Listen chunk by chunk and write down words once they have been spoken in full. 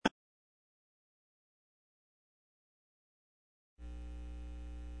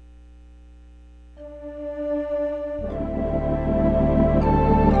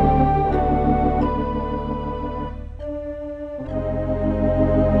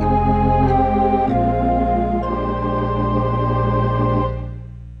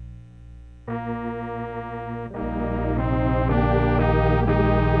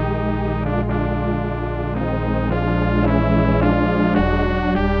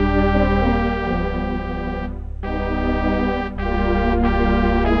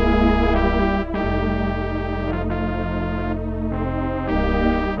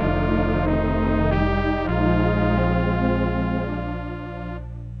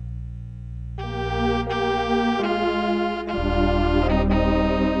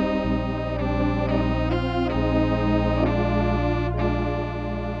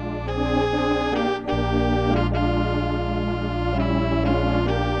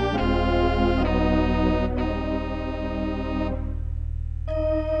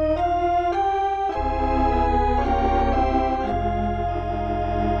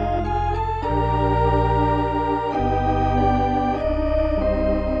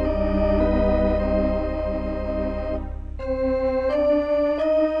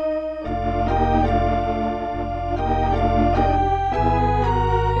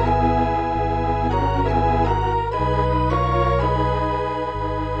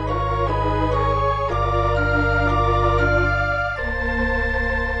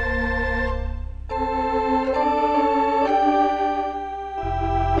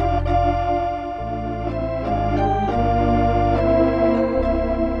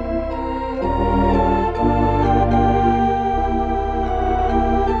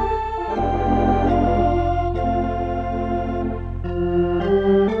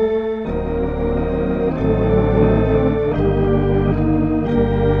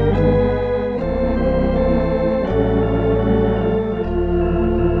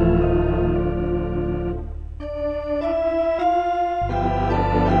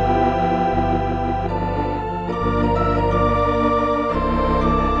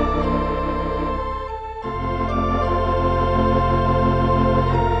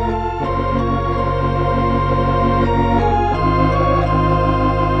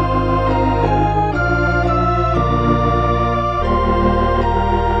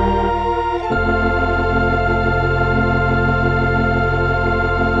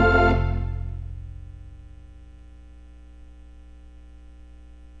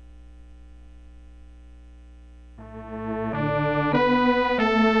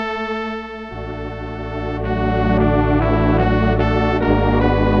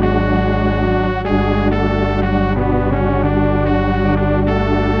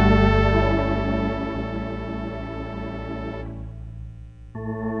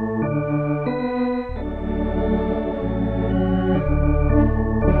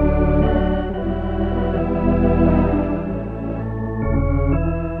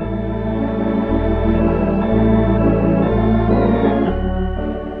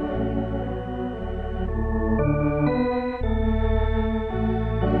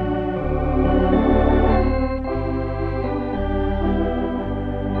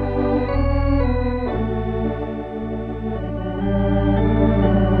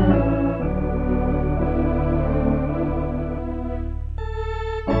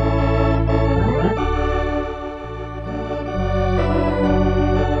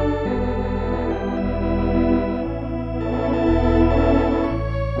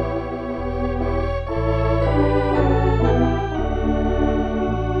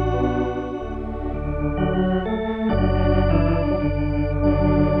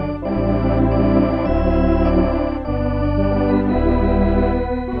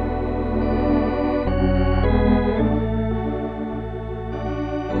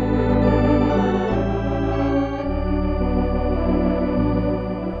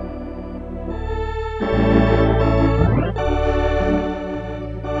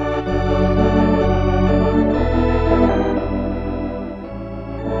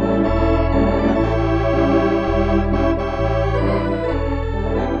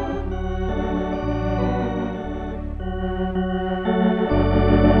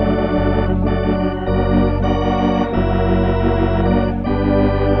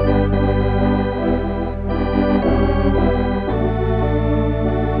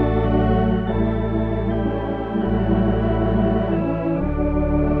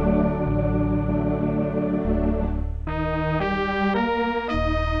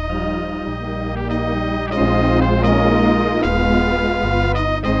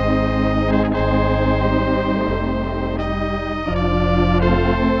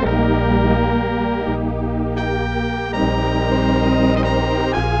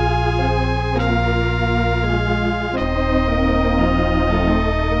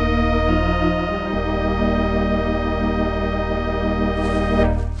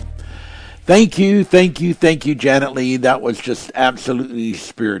Thank you, Janet Lee. That was just absolutely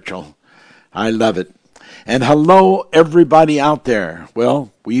spiritual. I love it. And hello, everybody out there.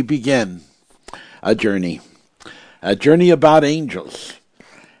 Well, we begin a journey about angels.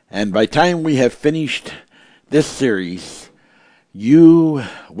 And by the time we have finished this series, you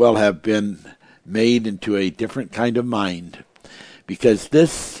will have been made into a different kind of mind, because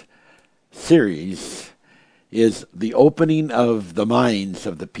this series is the opening of the minds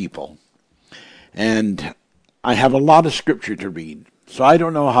of the people. And I have a lot of scripture to read, so I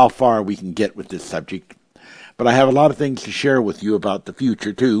don't know how far we can get with this subject, but I have a lot of things to share with you about the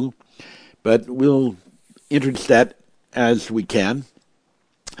future too, but we'll introduce that as we can.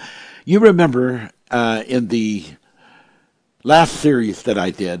 You remember in the last series that I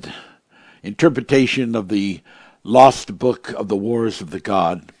did, interpretation of the lost book of the Wars of the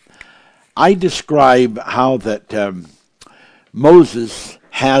God, I describe how that Moses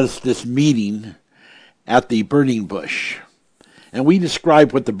has this meeting at the burning bush. And we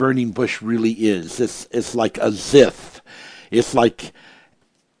describe what the burning bush really is. It's like a zith. It's like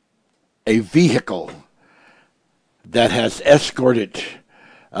a vehicle that has escorted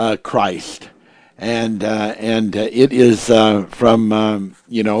Christ. And it is from,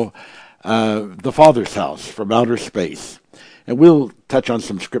 the Father's house, from outer space. And we'll touch on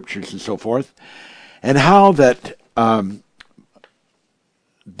some scriptures and so forth. And how that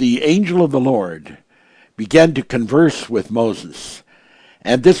the angel of the Lord began to converse with Moses.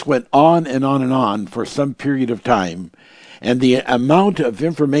 And this went on and on and on for some period of time. And the amount of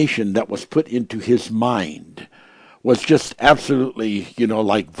information that was put into his mind was just absolutely,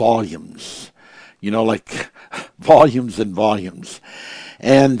 like volumes. Like volumes and volumes.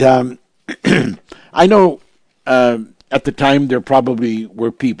 And I know at the time there probably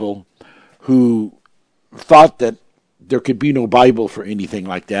were people who thought that there could be no Bible for anything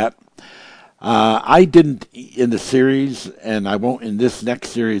like that. I didn't in the series, and I won't in this next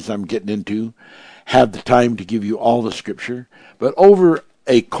series I'm getting into, have the time to give you all the scripture. But over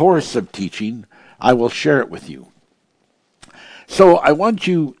a course of teaching, I will share it with you. So I want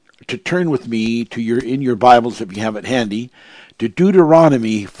you to turn with me to in your Bibles, if you have it handy, to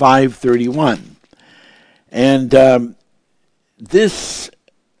Deuteronomy 5:31. And this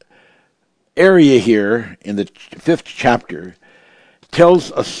area here in the 5th chapter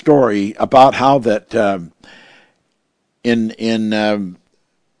tells a story about how that in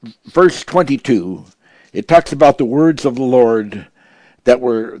verse 22, it talks about the words of the Lord that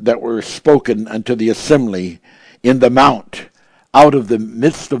were spoken unto the assembly in the mount, out of the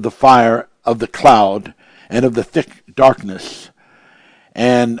midst of the fire of the cloud and of the thick darkness.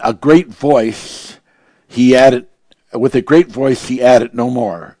 And a great voice he added, with a great voice he added no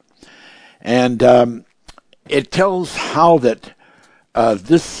more. And it tells how that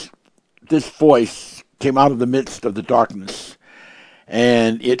this voice came out of the midst of the darkness,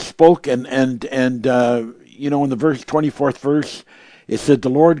 and it spoke, and in the 24th verse, it said, "The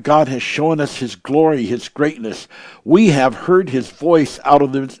Lord God has shown us His glory, His greatness. We have heard His voice out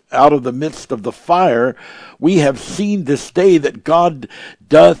of the midst of the fire. We have seen this day that God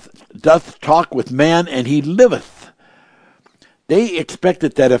doth talk with man, and He liveth." They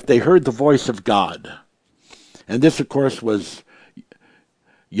expected that if they heard the voice of God, and this, of course, was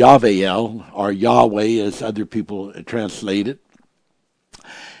Yahweh, or Yahweh, as other people translate it,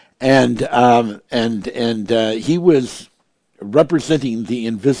 and he was representing the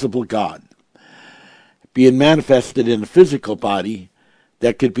invisible God, being manifested in a physical body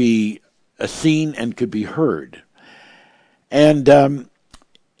that could be seen and could be heard. And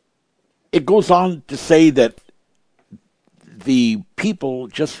it goes on to say that the people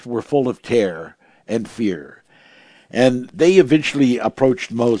just were full of terror and fear. And they eventually approached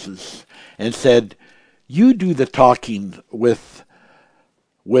Moses and said, "You do the talking with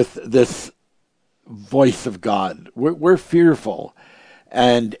this voice of God. We're fearful,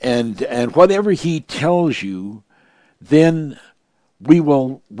 and whatever He tells you, then we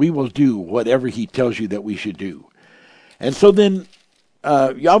will do whatever He tells you that we should do." And so then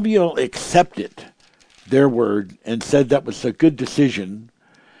Yahweh accepted their word and said that was a good decision.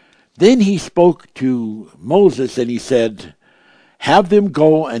 Then he spoke to Moses and he said, "Have them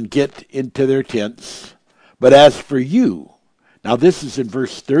go and get into their tents. But as for you," now this is in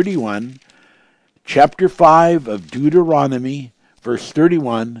verse 31, chapter 5 of Deuteronomy, verse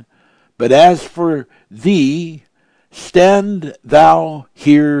 31, "But as for thee, stand thou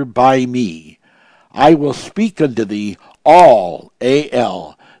here by me. I will speak unto thee all,"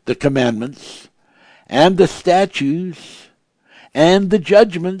 A-L, "the commandments, and the statutes, and the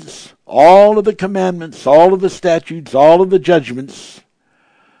judgments," all of the commandments, all of the statutes, all of the judgments,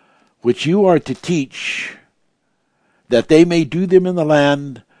 which you are to teach, that they may do them in the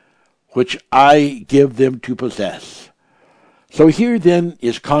land which I give them to possess. So here then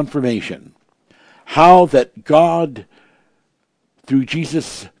is confirmation, how that God, through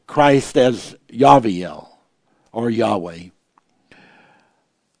Jesus Christ as Yahweh, or Yahweh,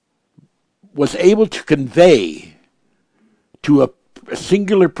 was able to convey to a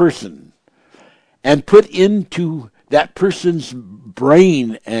singular person and put into that person's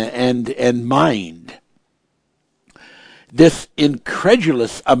brain and mind this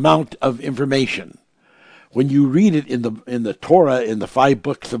incredulous amount of information. When you read it in the Torah, in the 5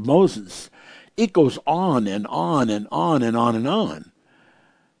 books of Moses, it goes on and on and on and on and on.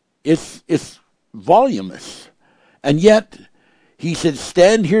 It's voluminous. And yet, he said,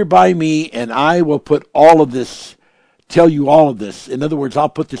 stand here by me and I will put all of this, tell you all of this. In other words, I'll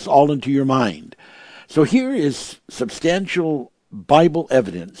put this all into your mind. So here is substantial Bible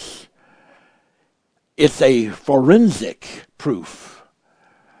evidence. It's a forensic proof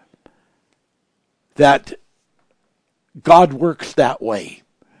that God works that way.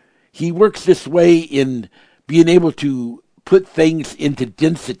 He works this way in being able to put things into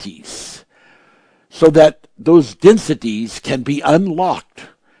densities so that those densities can be unlocked.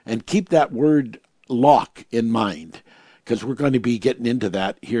 And keep that word lock in mind, because we're going to be getting into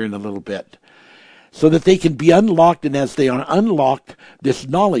that here in a little bit. So that they can be unlocked, and as they are unlocked, this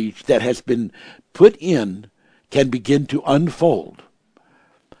knowledge that has been put in can begin to unfold.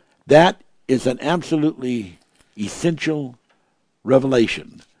 That is an absolutely essential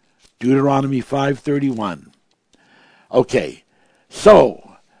revelation. Deuteronomy 5:31. Okay,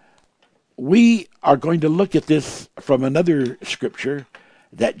 so we are going to look at this from another scripture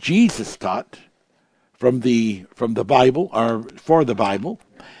that Jesus taught from the Bible, or for the Bible,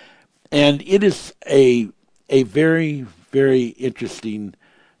 and it is a very, very interesting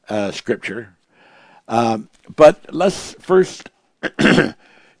scripture. But let's first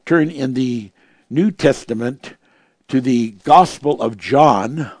turn in the New Testament to the Gospel of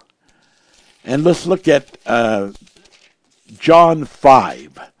John, and let's look at John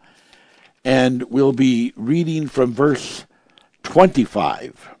 5, and we'll be reading from verse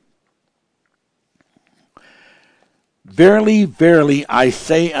 25. Verily, verily, I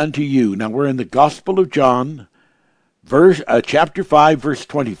say unto you. Now we're in the Gospel of John, chapter 5, verse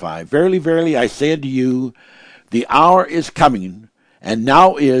 25. Verily, verily, I say unto you, the hour is coming, and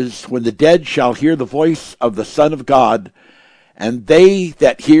now is, when the dead shall hear the voice of the Son of God, and they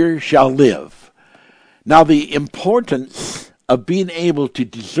that hear shall live. Now the importance of being able to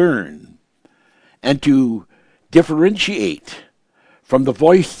discern and to differentiate from the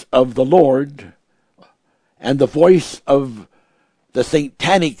voice of the Lord and the voice of the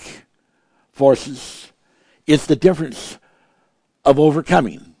satanic forces is the difference of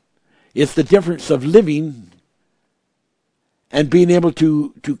overcoming. It's the difference of living and being able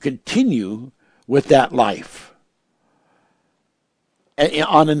to continue with that life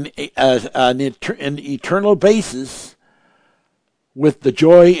on an eternal basis, with the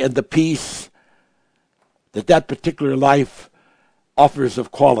joy and the peace that particular life offers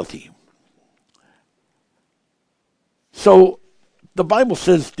of quality. So the Bible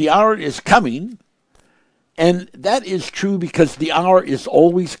says the hour is coming, and that is true because the hour is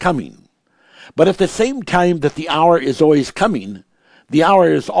always coming. But at the same time that the hour is always coming, the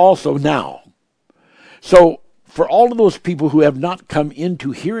hour is also now. So for all of those people who have not come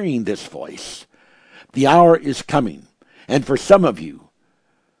into hearing this voice, the hour is coming. And for some of you,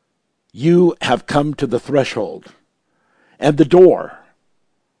 you have come to the threshold and the door,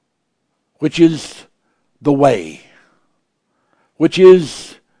 which is the way, which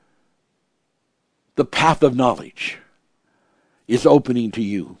is the path of knowledge, is opening to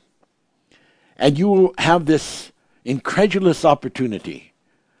you. And you will have this incredulous opportunity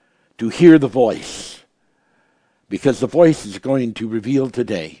to hear the voice, because the voice is going to reveal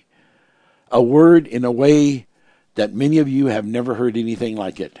today a word in a way that many of you have never heard anything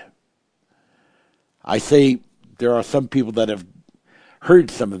like it. I say there are some people that have heard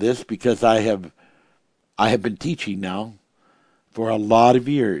some of this because I have been teaching now for a lot of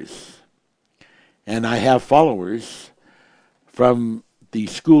years. And I have followers from the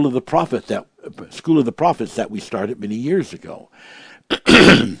School of the Prophets that we started many years ago.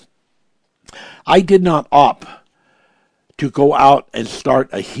 I did not opt to go out and start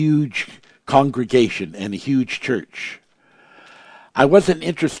a huge congregation and a huge church. I wasn't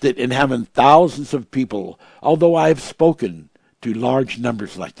interested in having thousands of people, although I have spoken to large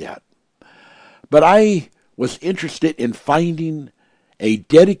numbers like that. But I was interested in finding a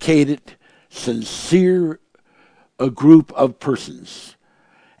dedicated, sincere group of persons.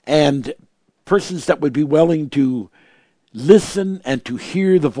 and persons that would be willing to listen and to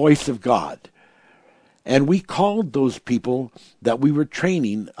hear the voice of God. And we called those people that we were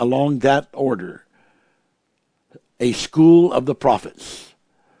training along that order a school of the prophets.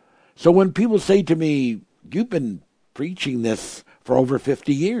 So when people say to me, "You've been preaching this for over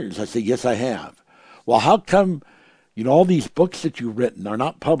 50 years. I say, "Yes, I have." "Well, how come, all these books that you've written are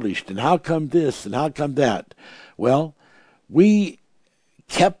not published, and how come this, and how come that?" Well, we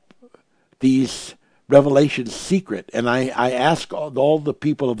kept these revelations secret, and I asked all the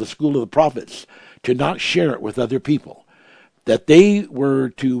people of the school of the prophets to not share it with other people, that they were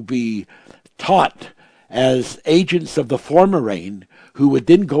to be taught as agents of the former rain, who would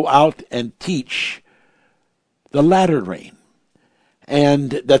then go out and teach the latter rain,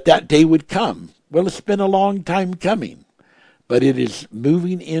 and that day would come. Well, it's been a long time coming, but it is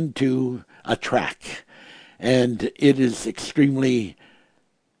moving into a track, and it is extremely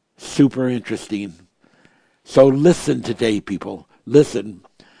super interesting. So listen today, people. Listen.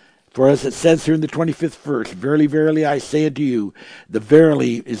 For as it says here in the 25th verse, "Verily, verily, I say unto you," the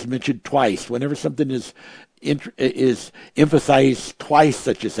verily is mentioned twice. Whenever something is emphasized twice,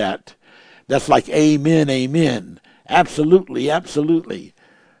 such as that, that's like amen, amen. Absolutely, absolutely.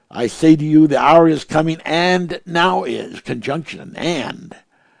 "I say to you, the hour is coming, and now is," conjunction, and.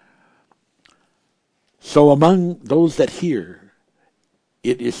 So among those that hear,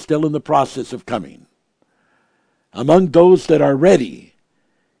 it is still in the process of coming. Among those that are ready,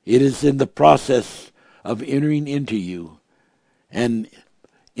 it is in the process of entering into you and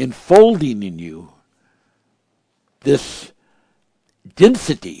enfolding in you this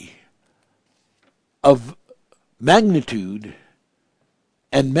density of magnitude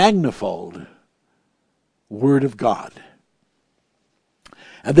and manifold Word of God.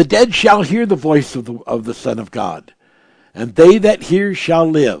 "And the dead shall hear the voice of the Son of God, and they that hear shall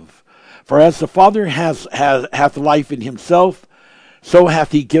live. For as the Father hath life in himself, so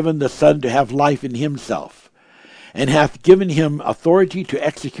hath he given the Son to have life in himself, and hath given him authority to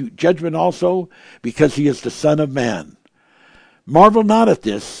execute judgment also, because he is the Son of Man. Marvel not at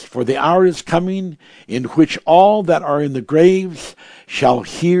this, for the hour is coming, in which all that are in the graves shall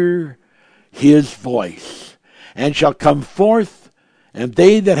hear his voice, and shall come forth, and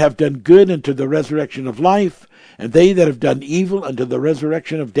they that have done good unto the resurrection of life, and they that have done evil unto the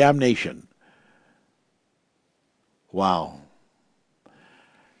resurrection of damnation." Wow.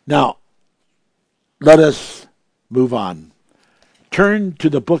 Now, let us move on. Turn to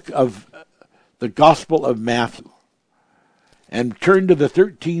the book of the Gospel of Matthew, and turn to the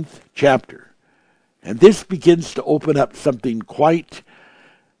 13th chapter. And this begins to open up something quite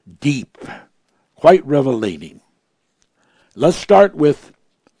deep, quite revelating. Let's start with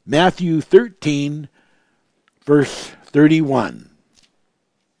Matthew 13, verse 31.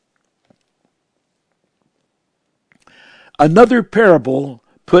 "Another parable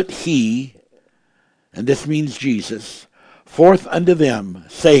put he," and this means Jesus, "forth unto them,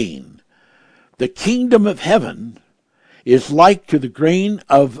 saying, The kingdom of heaven is like to the grain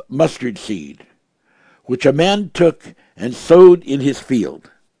of mustard seed, which a man took and sowed in his field."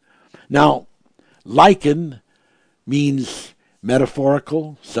 Now, liken means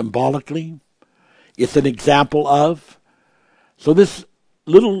metaphorical, symbolically. It's an example of. So this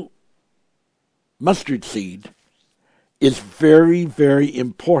little mustard seed is very, very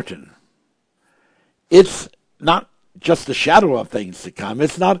important. It's not just the shadow of things to come.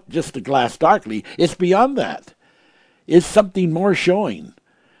 It's not just the glass darkly. It's beyond that. It's something more showing,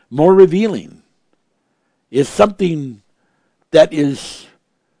 more revealing. It's something that is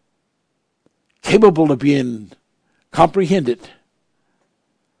capable of being comprehended,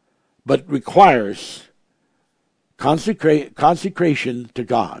 but requires consecration to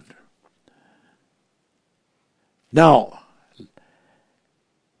God. Now,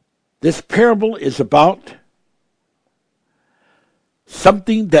 this parable is about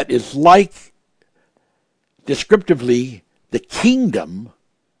something that is like, descriptively, the kingdom,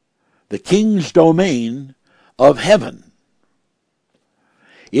 the king's domain of heaven.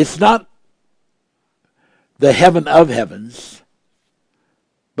 It's not the heaven of heavens,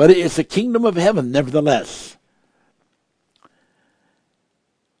 but it's a kingdom of heaven nevertheless.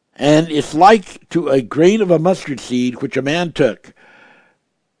 And it's like to a grain of a mustard seed which a man took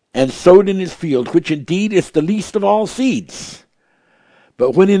and sowed in his field, which indeed is the least of all seeds.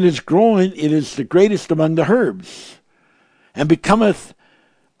 But when it is grown, it is the greatest among the herbs, and becometh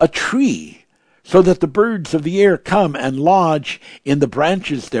a tree, so that the birds of the air come and lodge in the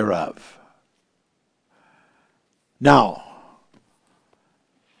branches thereof. Now,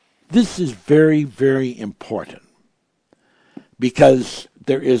 this is very, very important, because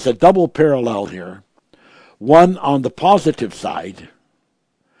there is a double parallel here, one on the positive side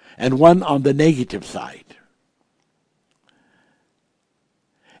and one on the negative side.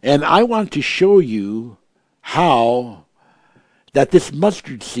 And I want to show you how that this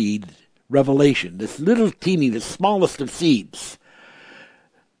mustard seed revelation, this little teeny, the smallest of seeds,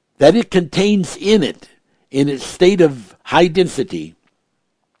 that it contains in it, in its state of high density,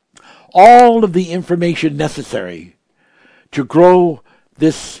 all of the information necessary to grow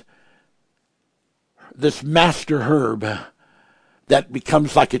this master herb that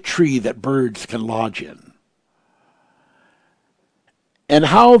becomes like a tree that birds can lodge in. And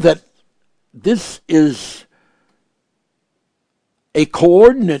how that this is a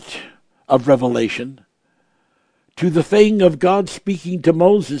coordinate of revelation to the thing of God speaking to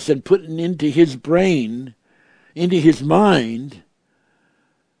Moses and putting into his brain, into his mind,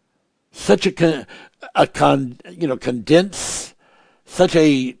 such a condense, such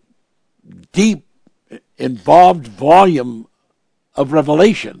a deep, involved volume of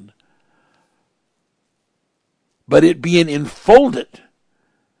revelation, but it being enfolded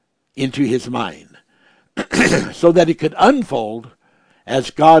into his mind so that it could unfold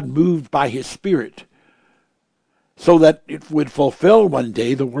as God moved by his Spirit, so that it would fulfill one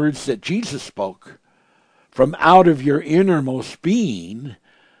day the words that Jesus spoke. From out of your innermost being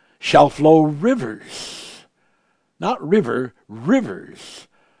shall flow rivers, not river, rivers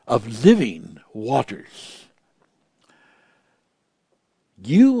of living waters.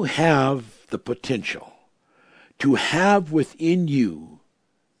 You have the potential to have within you,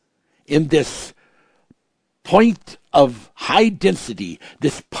 in this point of high density,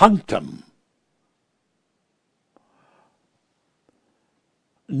 this punctum,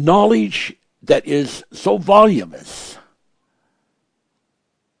 knowledge that is so voluminous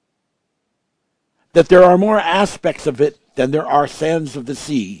that there are more aspects of it than there are sands of the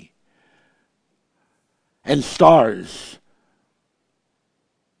sea and stars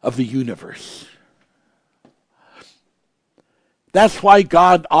of the universe. That's why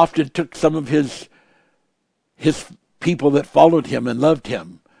God often took some of his people that followed him and loved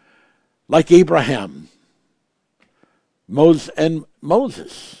him, like Abraham,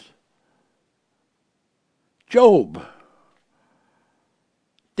 Moses, Job,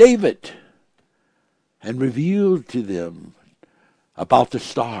 David, and revealed to them about the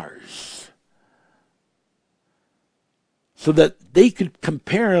stars, so that they could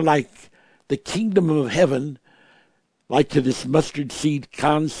compare like the kingdom of heaven, like to this mustard seed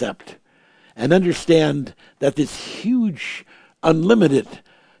concept, and understand that this huge, unlimited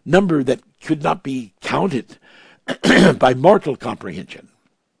number that could not be counted by mortal comprehension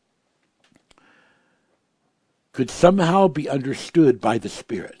could somehow be understood by the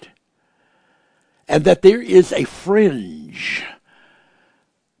Spirit. And that there is a fringe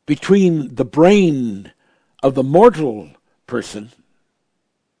between the brain of the mortal person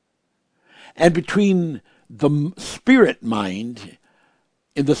and between the spirit mind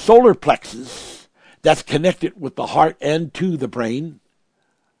in the solar plexus that's connected with the heart and to the brain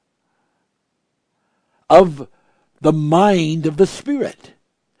of the mind of the spirit.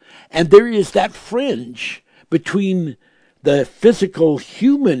 And there is that fringe between the physical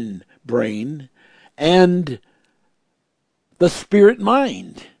human brain and the spirit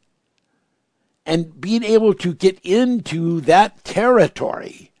mind. And being able to get into that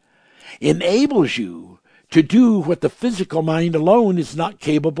territory enables you to do what the physical mind alone is not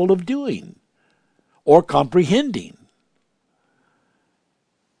capable of doing or comprehending.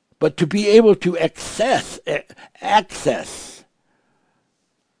 But to be able to access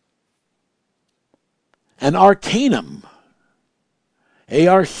an arcanum,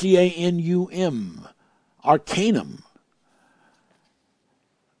 A-R-C-A-N-U-M, arcanum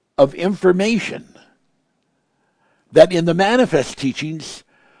of information that in the manifest teachings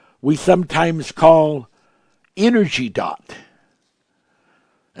we sometimes call energy dot.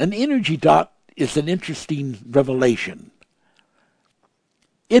 An energy dot is an interesting revelation.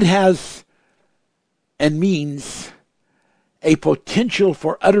 It has and means a potential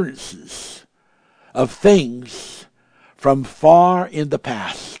for utterances of things from far in the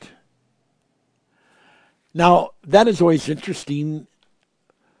past. Now, that is always interesting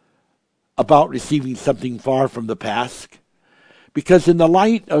about receiving something far from the past, because in the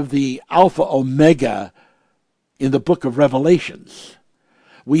light of the Alpha Omega in the book of Revelations,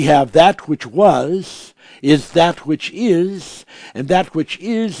 we have that which was, is that which is, and that which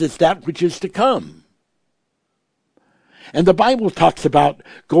is that which is to come. And the Bible talks about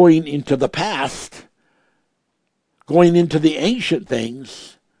going into the past, going into the ancient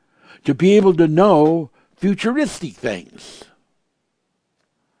things, to be able to know futuristic things.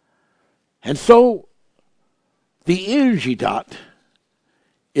 And so the energy dot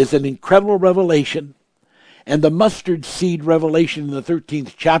is an incredible revelation, and the mustard seed revelation in the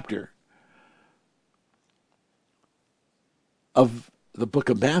 13th chapter of the book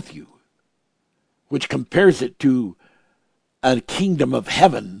of Matthew, which compares it to a kingdom of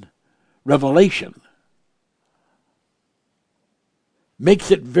heaven revelation,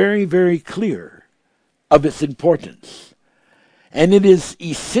 makes it very, very clear of its importance. And it is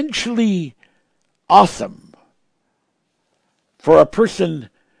essentially awesome for a person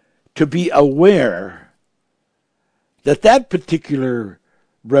to be aware that that particular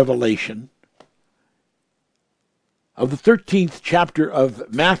revelation of the 13th chapter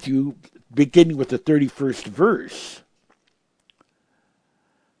of Matthew, beginning with the 31st verse,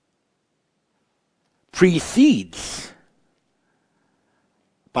 precedes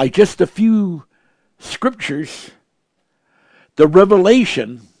by just a few scriptures the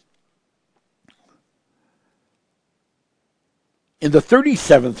revelation in the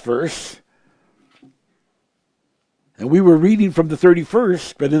 37th verse. And we were reading from the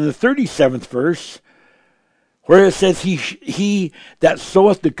 31st, but in the 37th verse, where it says, he that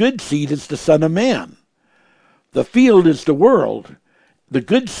soweth the good seed is the Son of Man. The field is the world. The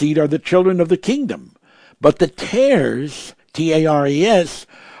good seed are the children of the kingdom. But the tares, T-A-R-E-S,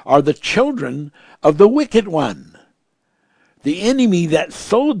 are the children of the wicked one. The enemy that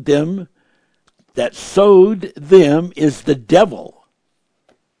sowed them is the devil.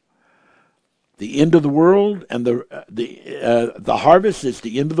 The end of the world and the harvest is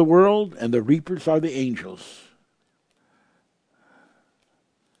the end of the world, and the reapers are the angels.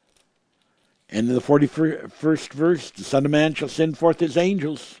 And in the 41st verse, the Son of Man shall send forth his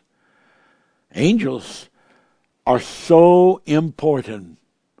angels. Angels are so important.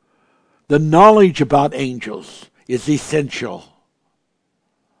 The knowledge about angels is essential.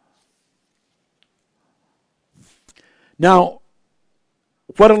 Now,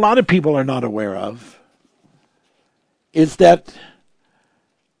 what a lot of people are not aware of is that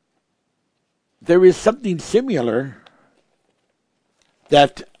there is something similar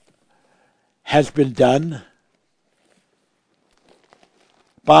that has been done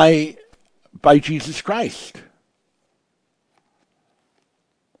by Jesus Christ.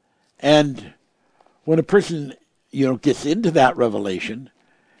 And when a person, gets into that revelation,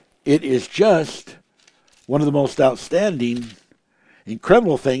 it is just one of the most outstanding,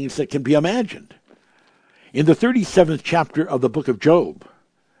 incredible things that can be imagined. In the 37th chapter of the book of Job,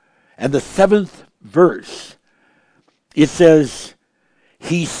 and the 7th verse, it says,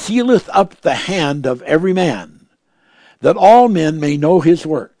 He sealeth up the hand of every man, that all men may know his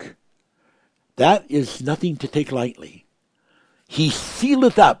work. That is nothing to take lightly. He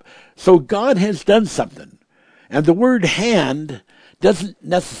sealeth up. So God has done something. And the word hand doesn't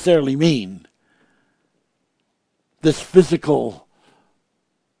necessarily mean this physical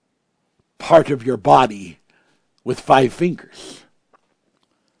part of your body with 5 fingers.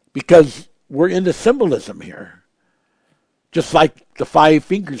 Because we're into symbolism here. Just like the 5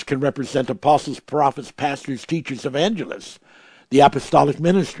 fingers can represent apostles, prophets, pastors, teachers, evangelists, the apostolic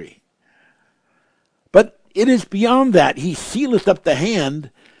ministry. But it is beyond that. He sealeth up the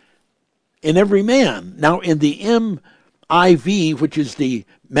hand in every man. Now, in the MIV, which is the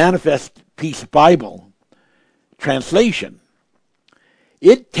Manifest Peace Bible translation,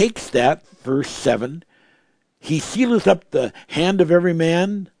 it takes that, verse 7, He sealeth up the hand of every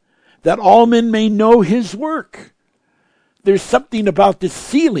man, that all men may know his work. There's something about this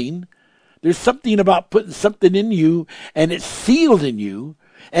sealing. There's something about putting something in you, and it's sealed in you,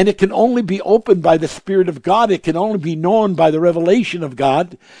 and it can only be opened by the Spirit of God. It can only be known by the revelation of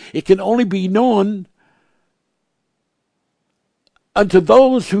God. It can only be known unto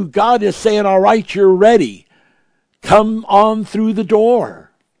those who God is saying, all right, you're ready. Come on through the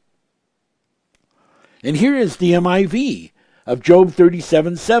door. And here is the MIV of Job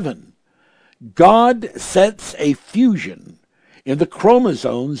 37:7. God sets a fusion in the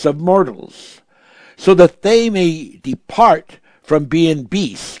chromosomes of mortals so that they may depart from being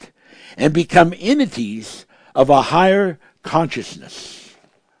beasts and become entities of a higher consciousness.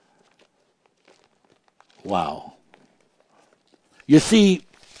 Wow. You see,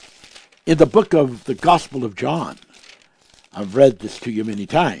 in the book of the Gospel of John, I've read this to you many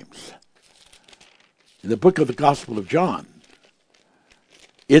times. In the book of the Gospel of John,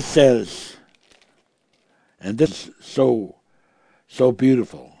 it says, and this is so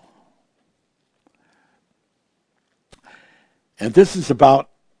beautiful. And this is about,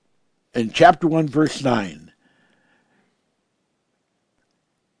 in chapter 1, verse 9,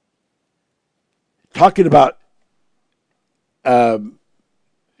 talking about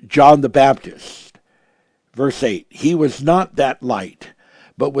John the Baptist. Verse 8, he was not that light,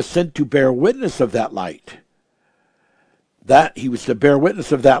 but was sent to bear witness of that light. That he was to bear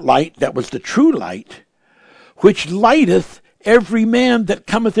witness of that light, that was the true light, which lighteth every man that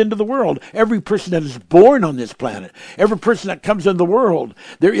cometh into the world. Every person that is born on this planet, every person that comes into the world,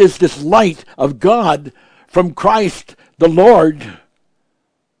 there is this light of God from Christ the Lord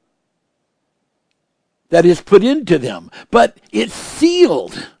that is put into them. But it's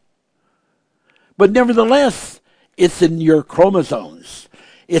sealed. But nevertheless, it's in your chromosomes.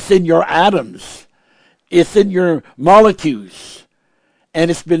 It's in your atoms. It's in your molecules. And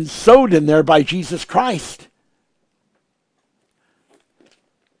it's been sewed in there by Jesus Christ.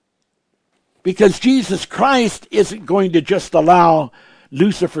 Because Jesus Christ isn't going to just allow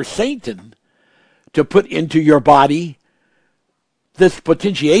Lucifer, Satan, to put into your body this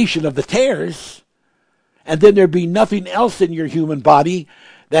potentiation of the tares, and then there'd be nothing else in your human body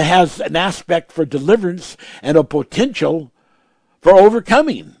that has an aspect for deliverance and a potential for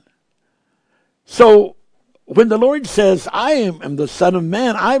overcoming. So when the Lord says, I am the Son of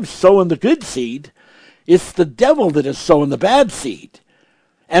Man, I'm sowing the good seed, it's the devil that is sowing the bad seed.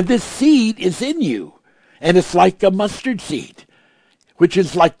 And this seed is in you. And it's like a mustard seed, which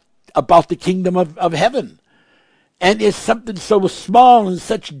is like about the kingdom of heaven. And it's something so small and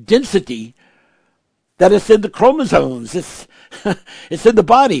such density that it's in the chromosomes. It's in the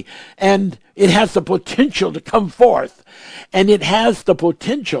body. And it has the potential to come forth. And it has the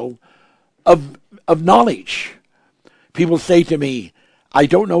potential of knowledge. People say to me, I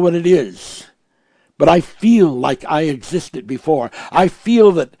don't know what it is, but I feel like I existed before. I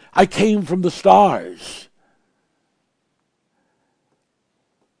feel that I came from the stars.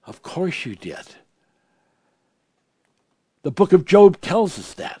 Of course you did. The book of Job tells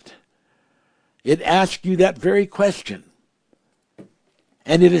us that. It asks you that very question.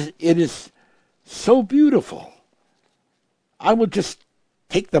 And it is so beautiful. I will just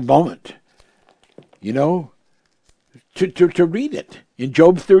take the moment, to read it in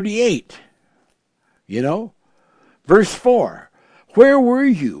Job 38. Verse 4, where were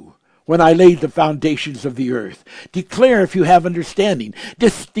you when I laid the foundations of the earth? Declare if you have understanding.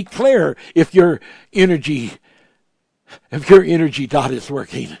 Declare if your energy dot is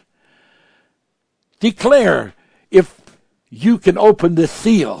working. Declare if you can open this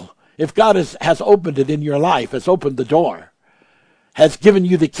seal. If God has opened it in your life, has opened the door, has given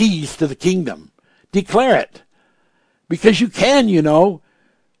you the keys to the kingdom. Declare it. Because you can,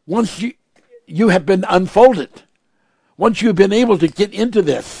 once you have been unfolded. Once you've been able to get into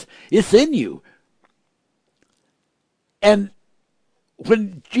this, it's in you. And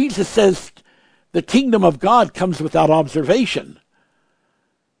when Jesus says the kingdom of God comes without observation,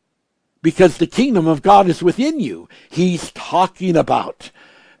 because the kingdom of God is within you, he's talking about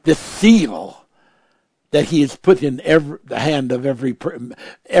the seal that he has put in the hand of every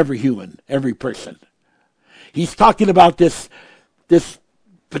human, every person. He's talking about this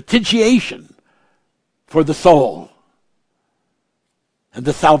potentiation for the soul and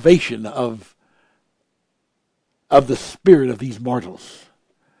the salvation of the spirit of these mortals.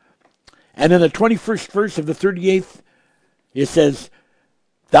 And in the 21st verse of the 38th, it says,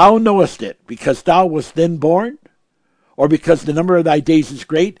 thou knowest it, because thou wast then born, or because the number of thy days is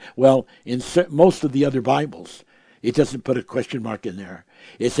great. Well, in most of the other Bibles, it doesn't put a question mark in there.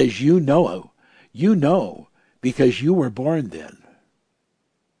 It says, you know, because you were born then.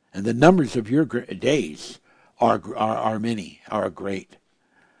 And the numbers of your days are many, are great.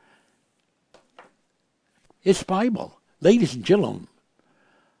 It's Bible. Ladies and gentlemen,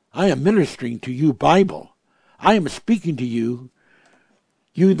 I am ministering to you Bible. I am speaking to you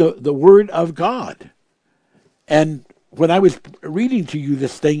the Word of God. And when I was reading to you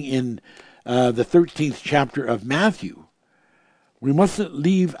this thing in the 13th chapter of Matthew, we mustn't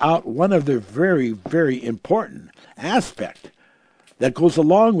leave out one of the very, very important aspect that goes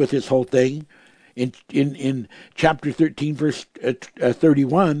along with this whole thing in chapter 13, verse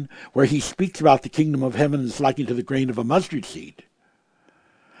 31, where he speaks about the kingdom of heaven is likened to the grain of a mustard seed.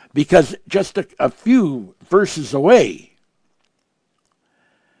 Because just a few verses away,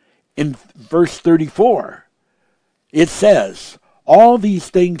 in verse 34, it says, all these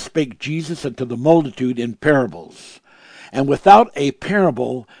things spake Jesus unto the multitude in parables, and without a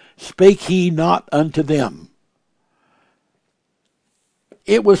parable spake he not unto them.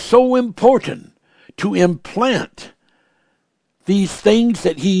 It was so important to implant these things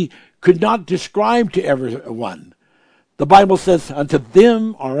that he could not describe to everyone. The Bible says, unto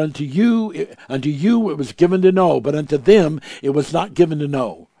them or unto you it was given to know, but unto them it was not given to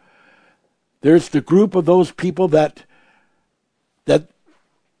know. There's the group of those people that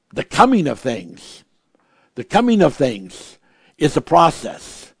the coming of things. The coming of things is a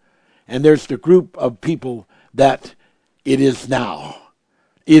process. And there's the group of people that it is now.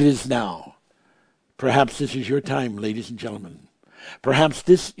 It is now. Perhaps this is your time, ladies and gentlemen. Perhaps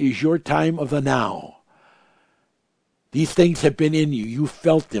this is your time of the now. These things have been in you. You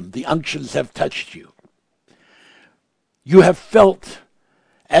felt them. The unctions have touched you. You have felt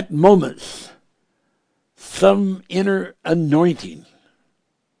at moments some inner anointing.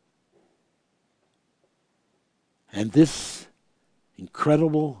 And this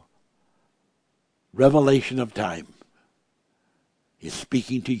incredible revelation of time is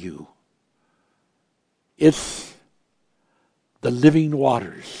speaking to you. It's the living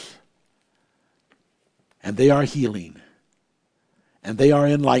waters. And they are healing. And they are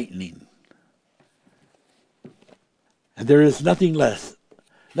enlightening. And there is nothing less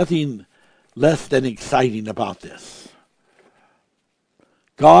than exciting about this.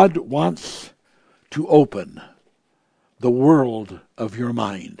 God wants to open the world of your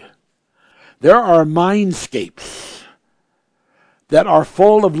mind. There are mindscapes that are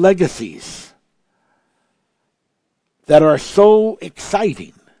full of legacies that are so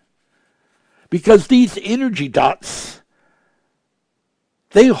exciting because these energy dots,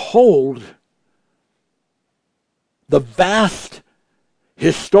 they hold the vast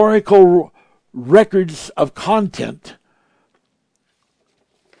historical records of content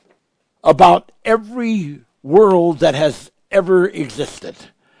about every world that has ever existed.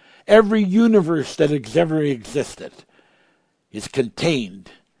 Every universe that has ever existed is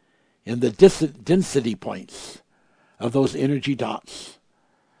contained in the density points of those energy dots.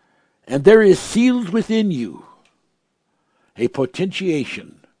 And there is sealed within you a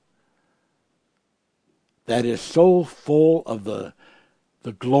potentiation that is so full of the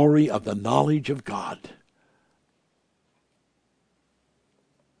glory of the knowledge of God.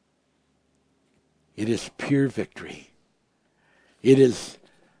 It is pure victory. It is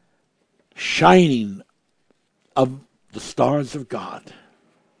shining of the stars of God.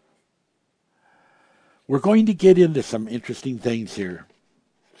 We're going to get into some interesting things here.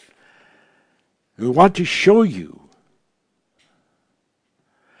 We want to show you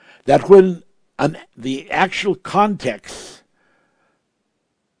that when the actual context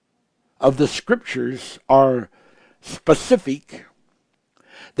of the scriptures are specific,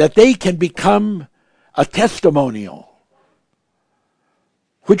 that they can become a testimonial,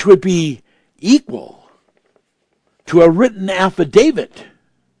 which would be equal to a written affidavit.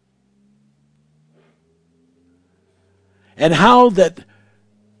 And how that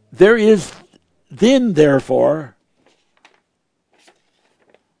there is then, therefore,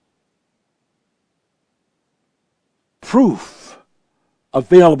 proof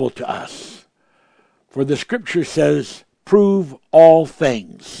available to us. For the scripture says, prove all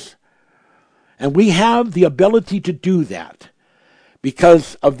things. And we have the ability to do that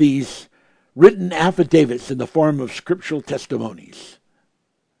because of these written affidavits in the form of scriptural testimonies.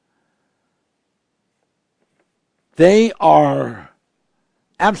 They are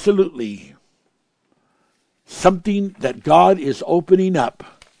absolutely something that God is opening up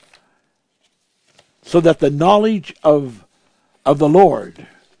so that the knowledge of the Lord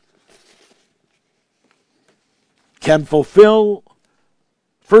can fulfill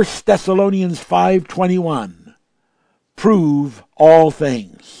 1 Thessalonians 5:21, prove all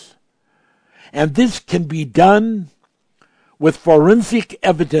things. And this can be done with forensic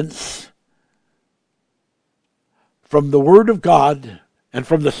evidence from the Word of God and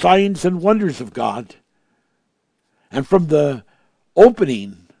from the signs and wonders of God and from the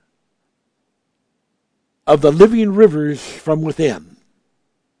opening of the living rivers from within.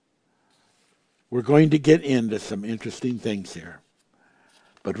 We're going to get into some interesting things here.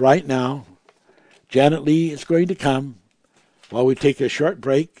 But right now, Janet Lee is going to come while we take a short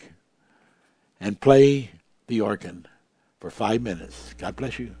break and play the organ for 5 minutes. God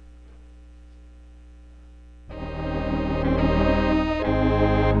bless you.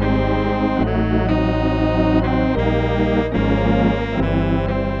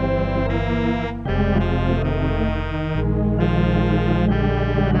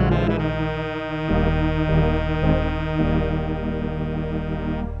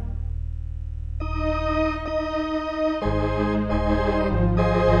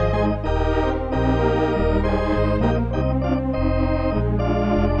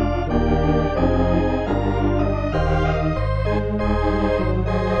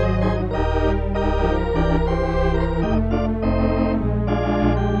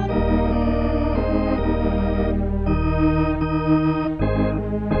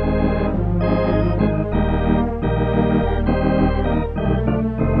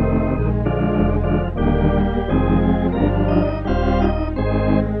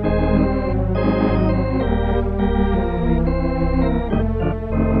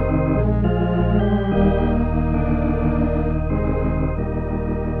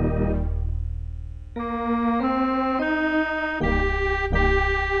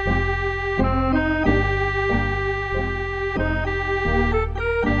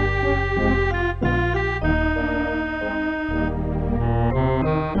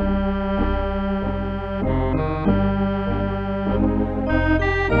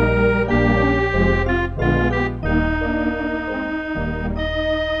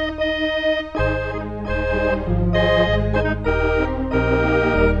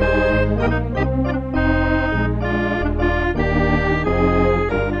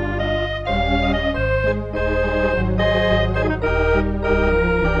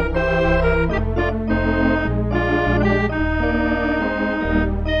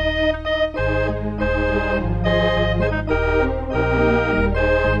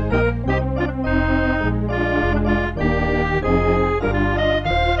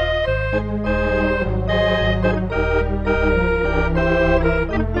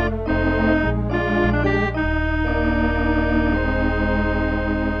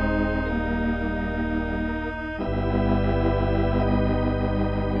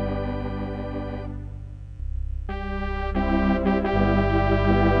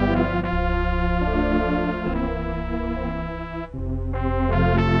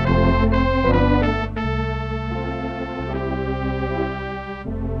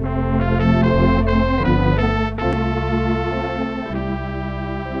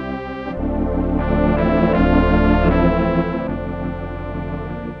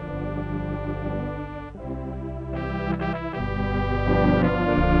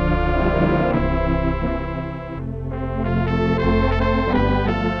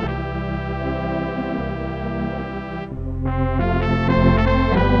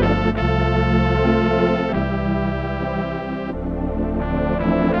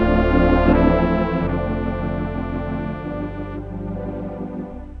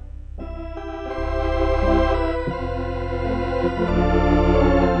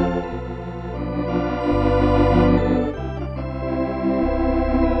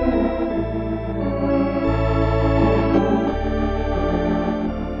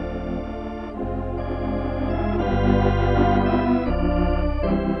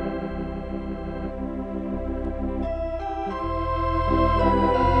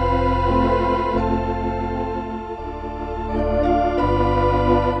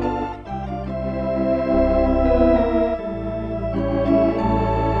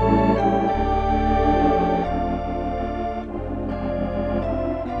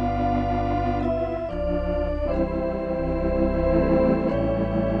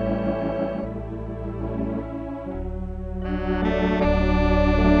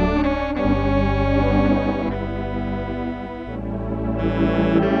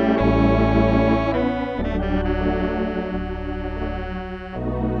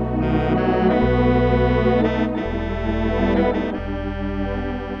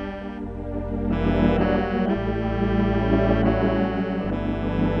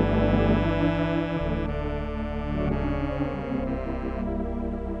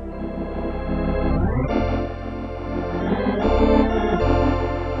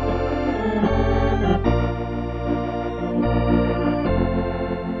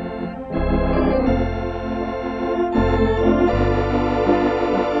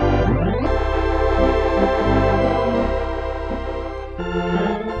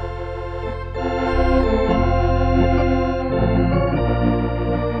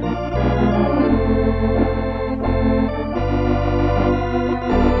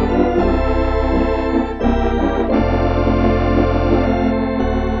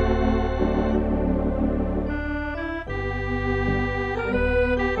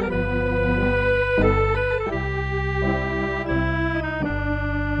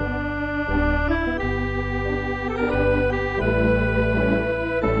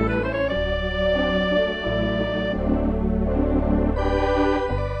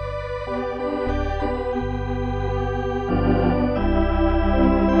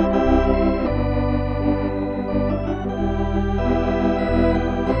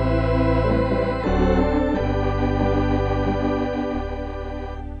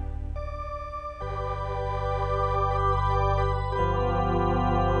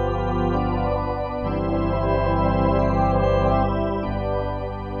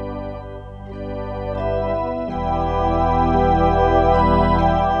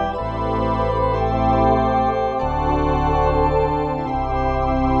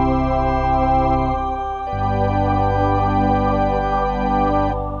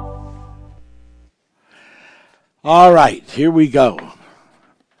 All right, here we go.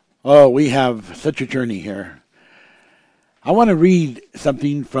 Oh, we have such a journey here. I want to read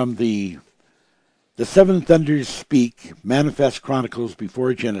something from the Seven Thunders Speak, Manifest Chronicles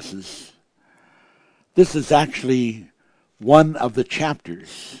Before Genesis. This is actually one of the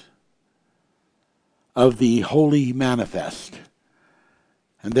chapters of the Holy Manifest.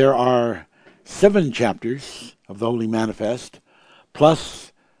 And there are 7 chapters of the Holy Manifest,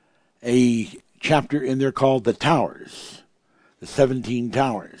 plus a chapter in there called the Towers, the 17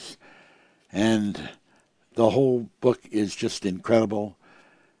 Towers. And the whole book is just incredible.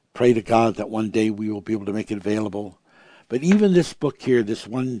 Pray to God that one day we will be able to make it available. But even this book here, this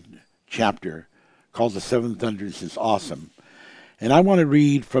one chapter called The Seven Thunders, is awesome. And I want to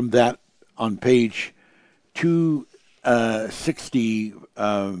read from that on page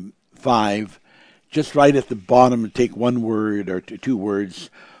 265, just right at the bottom, and take one word or two words.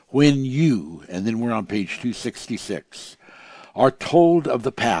 When you, and then we're on page 266, are told of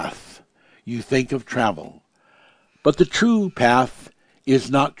the path you think of travel. But the true path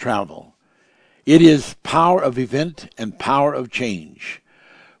is not travel. It is power of event and power of change.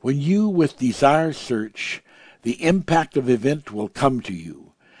 When you with desire search, the impact of event will come to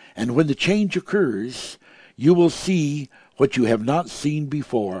you. And when the change occurs, you will see what you have not seen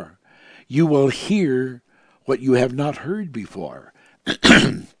before. You will hear what you have not heard before.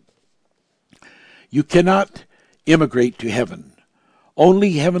 You cannot immigrate to heaven.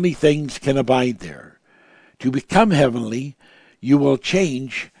 Only heavenly things can abide there. To become heavenly, you will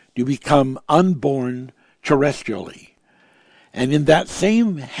change to become unborn terrestrially. And in that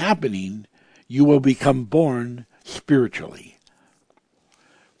same happening, you will become born spiritually.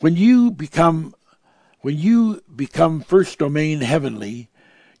 When you become first domain heavenly,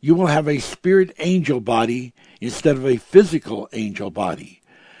 you will have a spirit angel body instead of a physical angel body.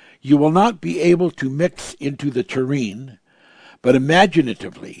 You will not be able to mix into the terrene, but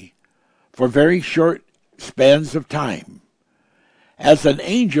imaginatively, for very short spans of time. As an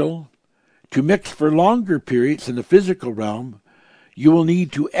angel, to mix for longer periods in the physical realm, you will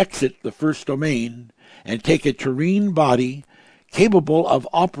need to exit the first domain and take a terrene body capable of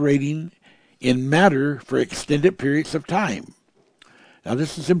operating in matter for extended periods of time. Now,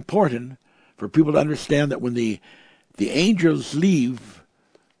 this is important for people to understand that when the angels leave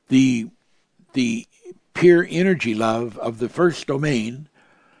the pure energy love of the first domain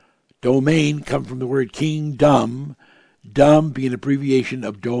come from the word kingdom, dom being an abbreviation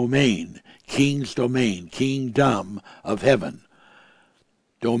of domain, king's domain, kingdom of heaven,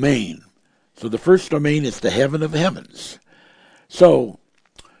 domain. So the first domain is the heaven of heavens. So,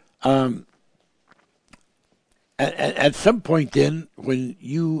 at some point then, when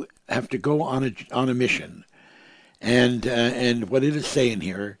you have to go on a mission, and what it is saying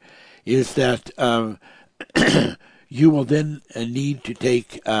here is that you will then need to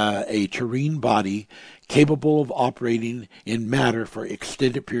take a terrene body capable of operating in matter for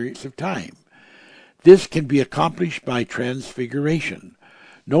extended periods of time. This can be accomplished by transfiguration.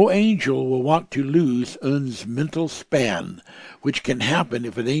 No angel will want to lose one's mental span, which can happen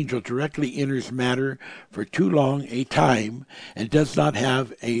if an angel directly enters matter for too long a time and does not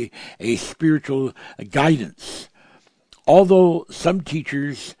have a spiritual guidance. Although some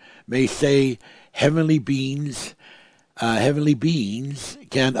teachers may say heavenly beings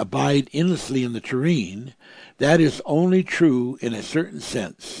can abide endlessly in the terrene, that is only true in a certain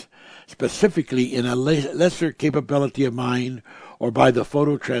sense, specifically in a lesser capability of mind or by the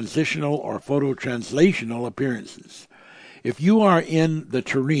phototransitional or phototranslational appearances. If you are in the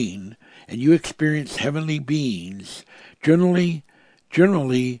terrene and you experience heavenly beings, generally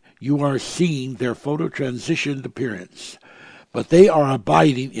you are seeing their phototransitioned appearance, but they are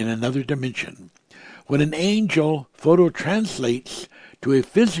abiding in another dimension. When an angel phototranslates to a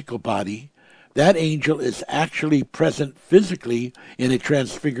physical body, that angel is actually present physically in a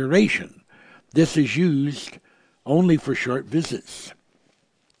transfiguration. This is used only for short visits.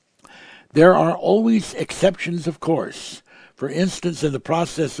 There are always exceptions, of course. For instance, in the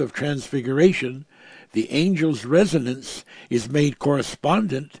process of transfiguration, the angel's resonance is made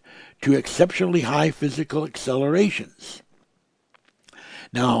correspondent to exceptionally high physical accelerations.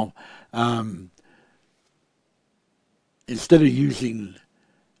 Now, instead of using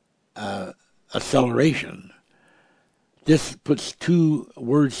acceleration, this puts two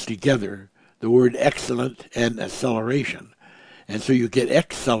words together, the word excellent and acceleration. And so you get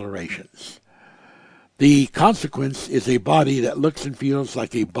accelerations. The consequence is a body that looks and feels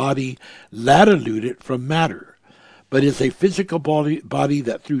like a body latituded from matter, but is a physical body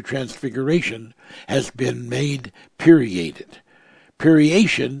that through transfiguration has been made periated.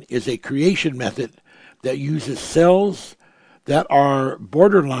 Periation is a creation method that uses cells that are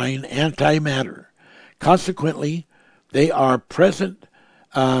borderline antimatter. Consequently, they are present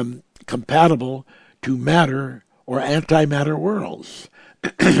compatible to matter or antimatter worlds.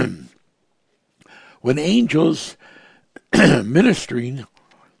 When angels ministering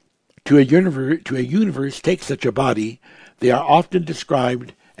to a universe take such a body, they are often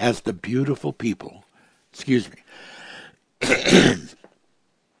described as the beautiful people. Excuse me.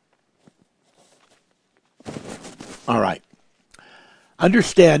 All right.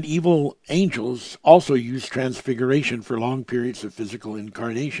 Understand, evil angels also use transfiguration for long periods of physical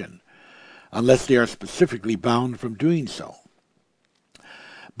incarnation, unless they are specifically bound from doing so.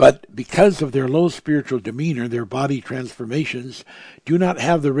 But because of their low spiritual demeanor, their body transformations do not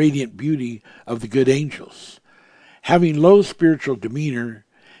have the radiant beauty of the good angels. Having low spiritual demeanor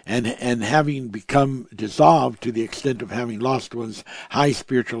and having become dissolved to the extent of having lost one's high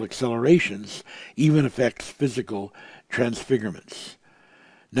spiritual accelerations even affects physical transfigurements.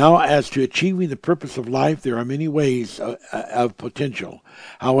 Now, as to achieving the purpose of life, there are many ways of potential.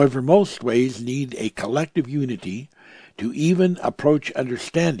 However, most ways need a collective unity to even approach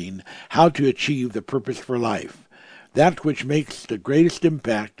understanding how to achieve the purpose for life. That which makes the greatest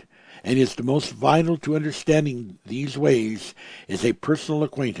impact and is the most vital to understanding these ways is a personal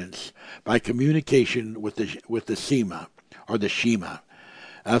acquaintance by communication with the Shema, or the Shema,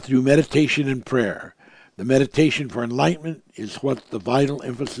 through meditation and prayer. The meditation for enlightenment is what the vital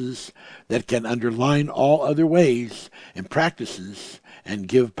emphasis that can underline all other ways and practices and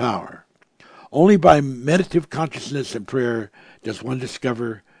give power. Only by meditative consciousness and prayer does one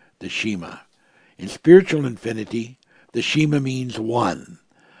discover the Shema. In spiritual infinity, the Shema means one,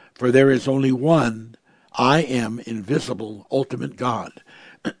 for there is only one I am invisible ultimate God.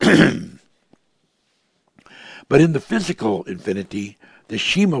 But in the physical infinity, the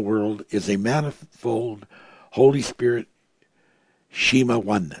Shema world is a manifold Holy Spirit Shema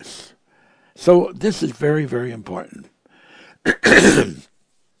oneness. So this is very, very important.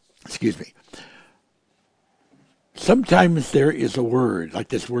 Excuse me. Sometimes there is a word, like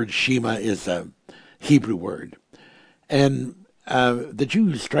this word Shema is a Hebrew word. And the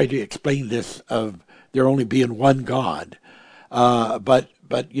Jews try to explain this of there only being one God. But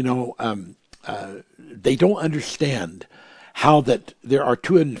they don't understand how that there are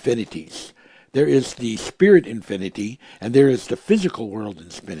two infinities. There is the spirit infinity, and there is the physical world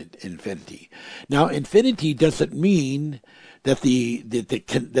infinity. Now, infinity doesn't mean that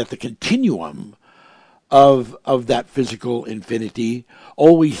the continuum of that physical infinity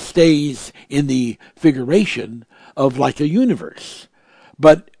always stays in the figuration of like a universe.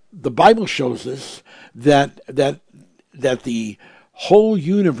 But the Bible shows us that the whole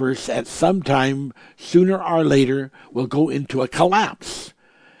universe at some time, sooner or later, will go into a collapse.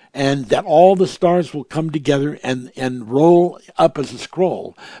 And that all the stars will come together and roll up as a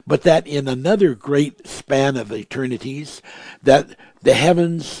scroll. But that in another great span of eternities, that the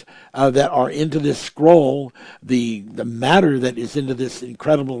heavens that are into this scroll, the matter that is into this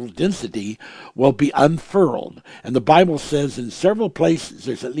incredible density, will be unfurled. And the Bible says in several places,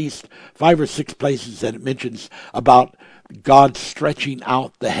 there's at least 5 or 6 places that it mentions about God stretching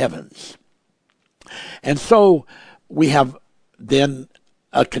out the heavens. And so we have then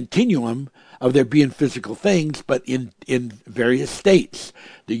a continuum of there being physical things, but in various states.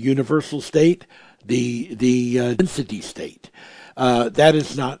 The universal state, the density state. That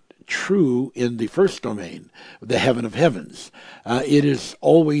is not true in the first domain, the heaven of heavens. It is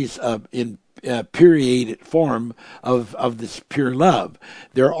always in period form of this pure love.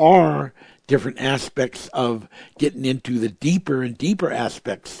 There are different aspects of getting into the deeper and deeper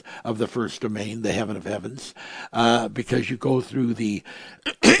aspects of the first domain, the heaven of heavens, because you go through the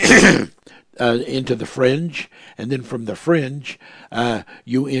into the fringe, and then from the fringe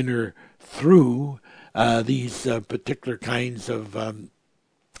you enter through these particular kinds of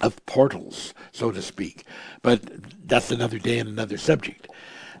portals, so to speak. But that's another day and another subject.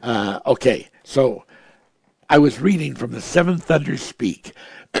 Okay, so I was reading from the Seven Thunders Speak.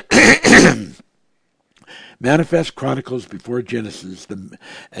 Manifest Chronicles before Genesis, and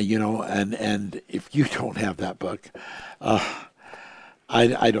if you don't have that book,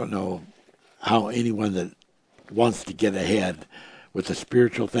 I don't know how anyone that wants to get ahead with the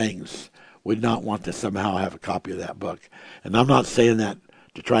spiritual things would not want to somehow have a copy of that book. And I'm not saying that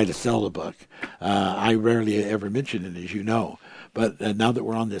to try to sell the book. I rarely ever mention it, as you know. But now that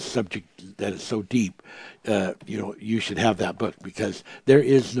we're on this subject that is so deep, you should have that book, because there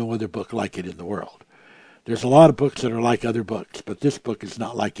is no other book like it in the world. There's a lot of books that are like other books, but this book is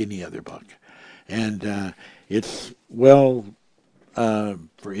not like any other book. And it's well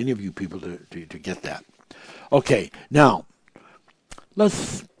for any of you people to get that. Okay, now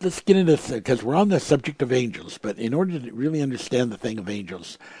let's get into this because we're on the subject of angels. But in order to really understand the thing of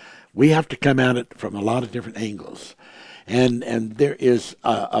angels, we have to come at it from a lot of different angles. And there is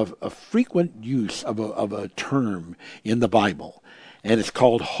a frequent use of a term in the Bible, and it's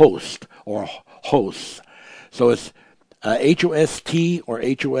called host or hosts. So it's H-O-S-T or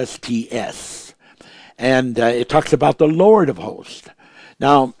H-O-S-T-S. And it talks about the Lord of hosts.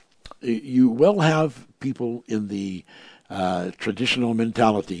 Now, you will have people in the traditional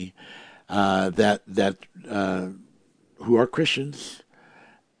mentality that who are Christians,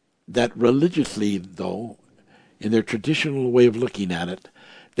 that religiously, though, in their traditional way of looking at it,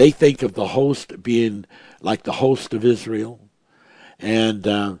 they think of the host being like the host of Israel and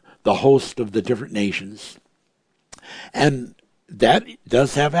the host of the different nations. And that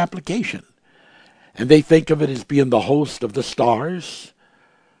does have application. And they think of it as being the host of the stars,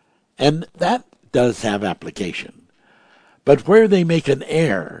 and that does have application. But where they make an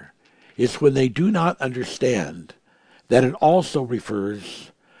error is when they do not understand that it also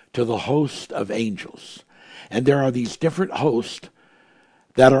refers to the host of angels. And there are these different hosts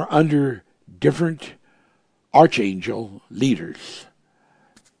that are under different archangel leaders.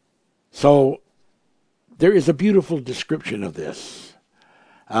 So there is a beautiful description of this.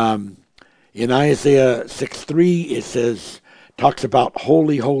 In Isaiah 6:3, it says, talks about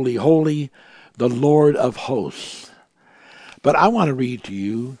holy, holy, holy, the Lord of hosts. But I want to read to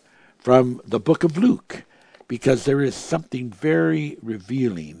you from the book of Luke, because there is something very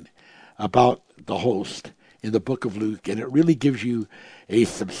revealing about the host in the book of Luke, and it really gives you a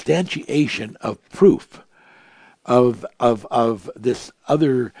substantiation of proof of this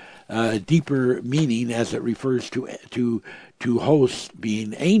other deeper meaning as it refers to hosts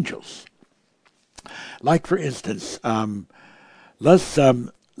being angels. Like, for instance, let's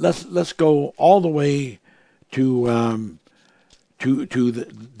go all the way to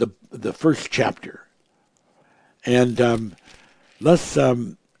the first chapter, and let's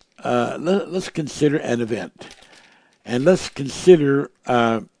consider an event, and let's consider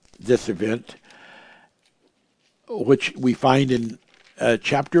this event, which we find in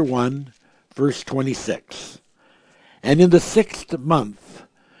chapter 1, verse 26. And in the 6th month,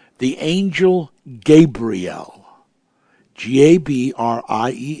 the angel Gabriel, Gabriel,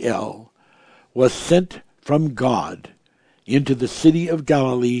 was sent from God into the city of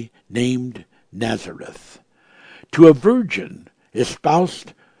Galilee named Nazareth, to a virgin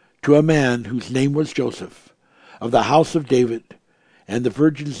espoused to a man whose name was Joseph, of the house of David, and the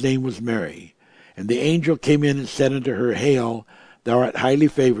virgin's name was Mary. And the angel came in and said unto her, Hail, thou art highly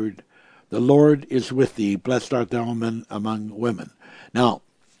favored, the Lord is with thee, blessed art thou among women. Now,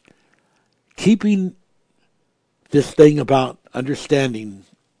 keeping this thing about understanding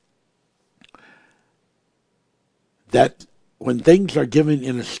that when things are given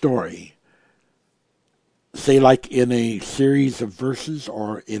in a story, say like in a series of verses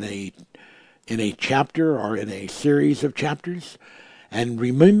or in a chapter or in a series of chapters, and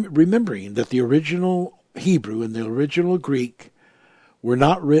remembering that the original Hebrew and the original Greek were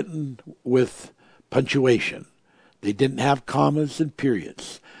not written with punctuation. They didn't have commas and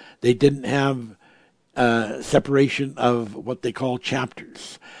periods. They didn't have separation of what they call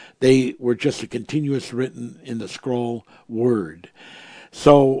chapters. They were just a continuous written in the scroll word.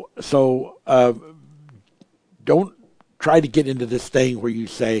 So don't try to get into this thing where you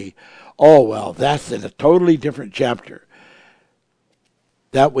say, oh, well, that's in a totally different chapter.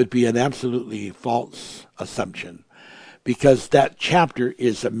 That would be an absolutely false assumption, because that chapter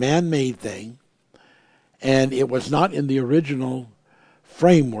is a man-made thing, and it was not in the original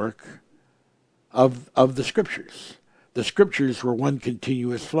framework of the Scriptures. The Scriptures were one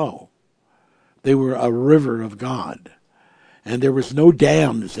continuous flow. They were a river of God, and there was no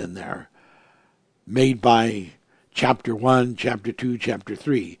dams in there made by chapter 1, chapter 2, chapter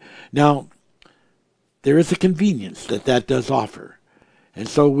 3. Now, there is a convenience that does offer. And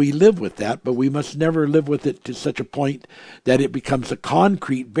so we live with that, but we must never live with it to such a point that it becomes a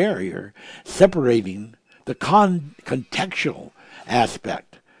concrete barrier separating the contextual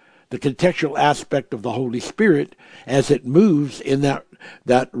aspect, the contextual aspect of the Holy Spirit as it moves in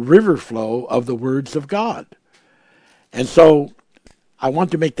that river flow of the words of God. And so I want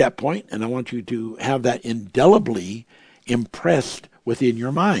to make that point, and I want you to have that indelibly impressed within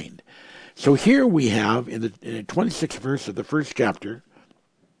your mind. So here we have, in the 26th verse of the first chapter,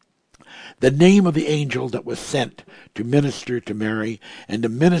 the name of the angel that was sent to minister to Mary and to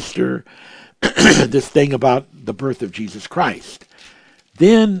minister this thing about the birth of Jesus Christ.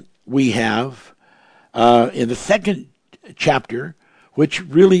 Then we have, in the second chapter, which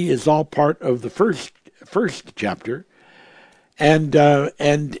really is all part of the first chapter, and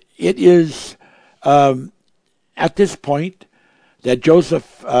it is at this point that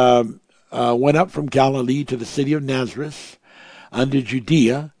Joseph went up from Galilee to the city of Nazareth unto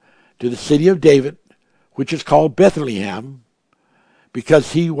Judea, to the city of David, which is called Bethlehem,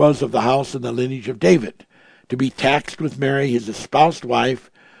 because he was of the house and the lineage of David, to be taxed with Mary, his espoused wife,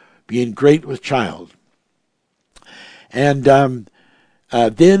 being great with child. And then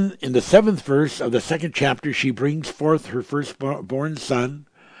in the 7th verse of the 2nd chapter, she brings forth her firstborn son,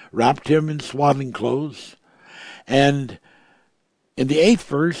 wrapped him in swaddling clothes. And in the 8th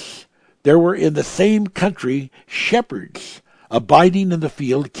verse, there were in the same country shepherds abiding in the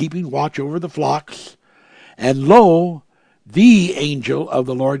field, keeping watch over the flocks. And lo, the angel of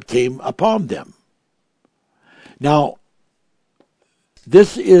the Lord came upon them. Now,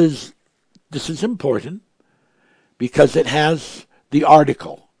 this is important because it has the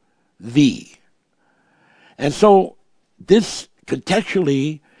article, the. And so this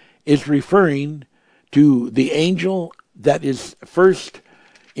contextually is referring to the angel that is first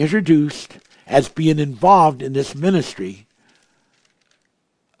introduced as being involved in this ministry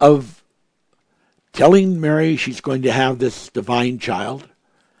of telling Mary she's going to have this divine child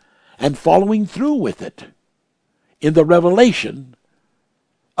and following through with it in the revelation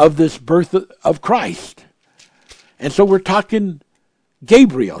of this birth of Christ. And so we're talking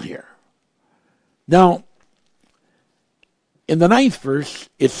Gabriel here. Now, in the 9th verse,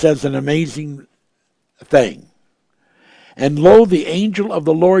 it says an amazing thing. And lo, the angel of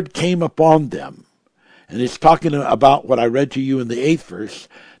the Lord came upon them. And it's talking about what I read to you in the 8th verse,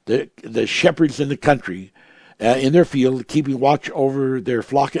 the shepherds in the country, in their field, keeping watch over their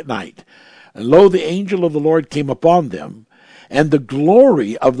flock at night. And lo, the angel of the Lord came upon them, and the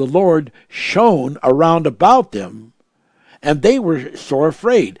glory of the Lord shone around about them, and they were sore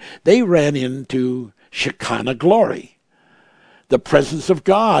afraid. They ran into Shekinah glory, the presence of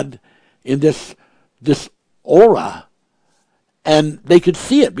God in this aura, and they could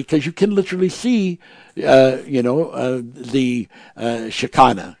see it because you can literally see, the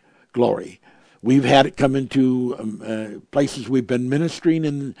Shekinah glory. We've had it come into places we've been ministering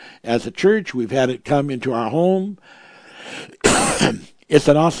in as a church. We've had it come into our home. It's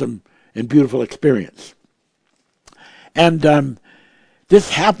an awesome and beautiful experience. And this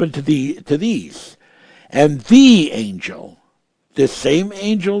happened to these. And the angel, this same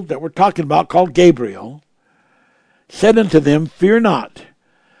angel that we're talking about called Gabriel, said unto them, Fear not,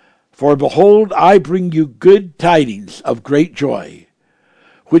 for behold, I bring you good tidings of great joy,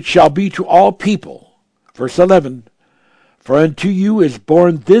 which shall be to all people. Verse 11, For unto you is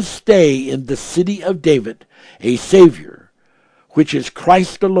born this day in the city of David a Savior, which is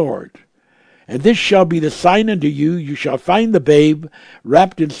Christ the Lord. And this shall be the sign unto you, you shall find the babe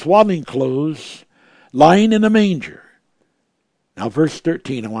wrapped in swaddling clothes, lying in a manger. Now verse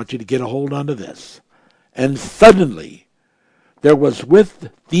 13, I want you to get a hold onto this. And suddenly there was with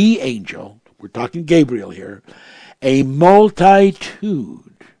the angel, we're talking Gabriel here, a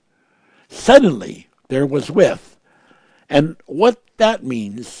multitude. Suddenly there was with. And what that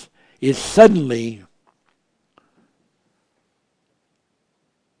means is suddenly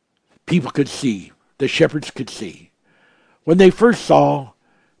people could see, the shepherds could see. When they first saw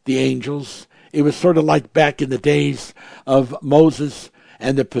the angels, it was sort of like back in the days of Moses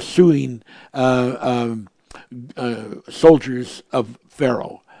and the pursuing soldiers of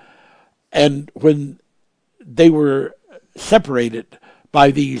Pharaoh. And when they were separated by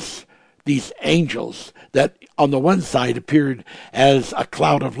these angels that on the one side appeared as a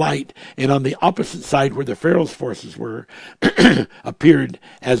cloud of light, and on the opposite side where the Pharaoh's forces were appeared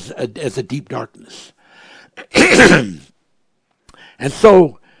as a deep darkness. And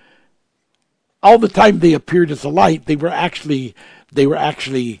so all the time they appeared as a light, they were actually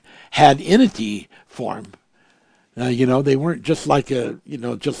had entity form. They weren't just like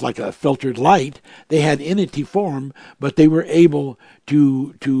a filtered light. They had entity form, but they were able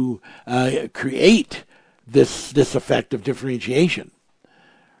to create this effect of differentiation.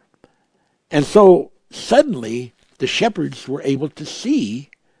 And so suddenly the shepherds were able to see,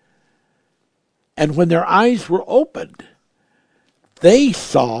 and when their eyes were opened, they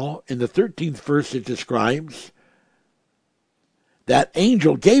saw, in the 13th verse it describes, that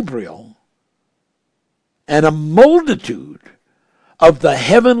angel Gabriel and a multitude of the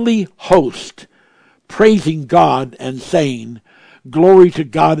heavenly host praising God and saying, Glory to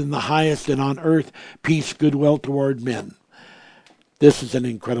God in the highest, and on earth peace, goodwill toward men. This is an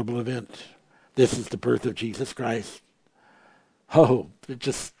incredible event. This is the birth of Jesus Christ. It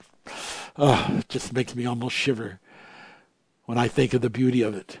just makes me almost shiver when I think of the beauty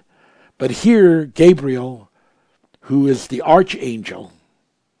of it. But here, Gabriel, who is the archangel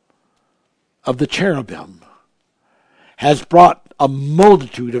of the cherubim, has brought a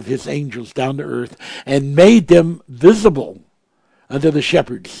multitude of his angels down to earth and made them visible unto the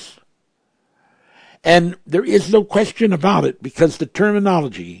shepherds. And there is no question about it, because the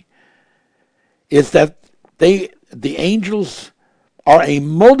terminology is that the angels are a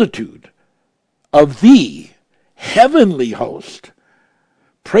multitude of the heavenly host,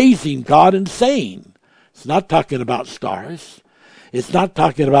 praising God and saying. It's not talking about stars. It's not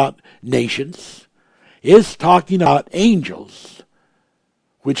talking about nations. It's talking about angels,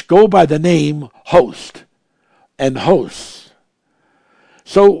 which go by the name host and hosts.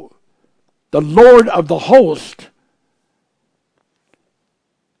 So the Lord of the host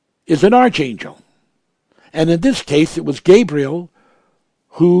is an archangel. And in this case, it was Gabriel,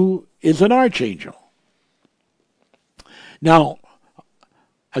 who is an archangel. Now,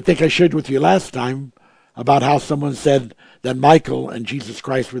 I think I shared with you last time about how someone said that Michael and Jesus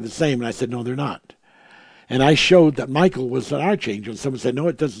Christ were the same, and I said, no, they're not. And I showed that Michael was an archangel, and someone said, no,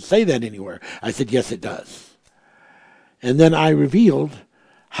 it doesn't say that anywhere. I said, yes, it does. And then I revealed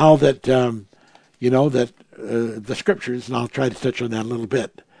how that, the scriptures, and I'll try to touch on that a little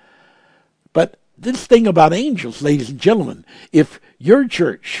bit. But this thing about angels, ladies and gentlemen, if your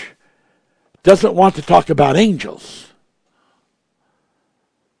church doesn't want to talk about angels,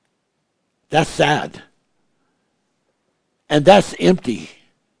 that's sad. And that's empty.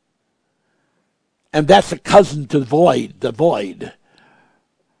 And that's a cousin to the void.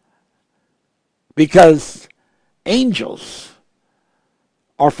 Because angels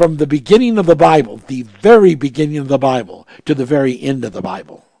are from the beginning of the Bible, the very beginning of the Bible, to the very end of the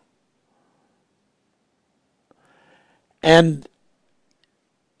Bible. And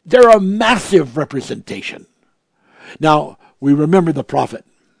they're a massive representation. Now, we remember the prophet.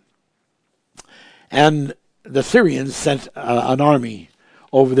 And the Syrians sent an army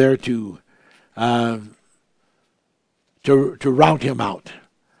over there to rout him out,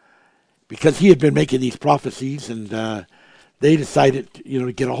 because he had been making these prophecies, and they decided,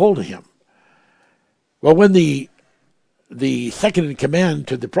 to get a hold of him. Well, when the second in command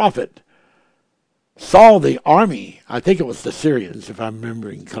to the prophet saw the army, I think it was the Syrians, if I'm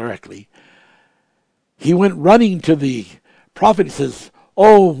remembering correctly, he went running to the prophet. He says,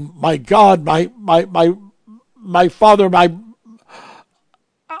 "Oh my God, my father, I'm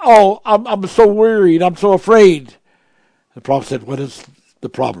so worried, I'm so afraid." The prophet said, "What is the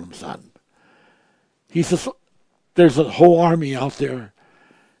problem, son?" He says, "There's a whole army out there."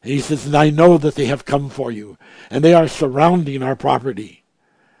 And he says, "And I know that they have come for you, and they are surrounding our property."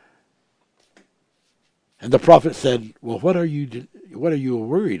 And the prophet said, "Well, what are you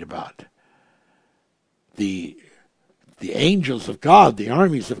worried about? The angels of God, the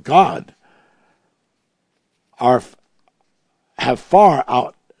armies of God, have far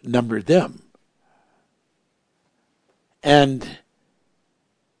outnumbered them." And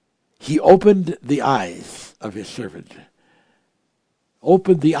he opened the eyes of his servant,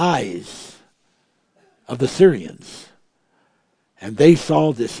 opened the eyes of the Syrians, and they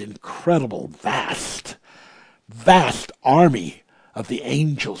saw this incredible, vast army of the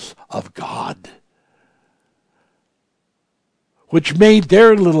angels of God, which made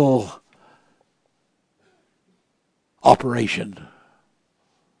their little operation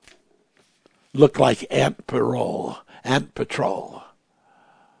look like ant patrol.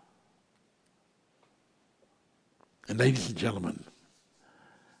 And ladies and gentlemen,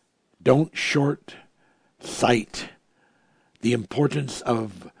 don't short sight the importance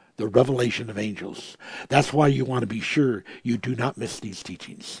of the revelation of angels. That's why you want to be sure you do not miss these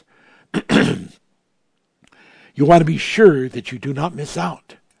teachings. You want to be sure that you do not miss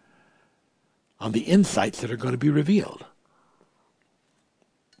out on the insights that are going to be revealed,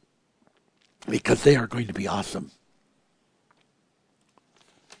 because they are going to be awesome.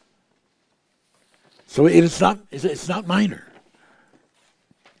 So it's not minor.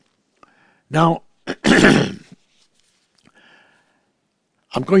 Now,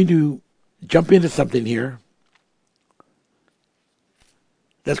 I'm going to jump into something here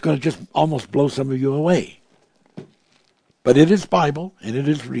that's going to just almost blow some of you away. But it is Bible, and it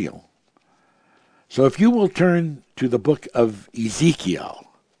is real. So if you will turn to the book of Ezekiel,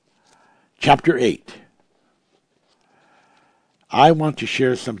 chapter 8, I want to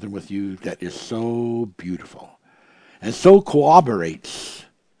share something with you that is so beautiful and so corroborates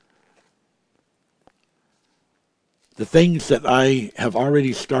the things that I have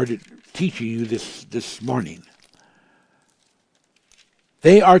already started teaching you this morning.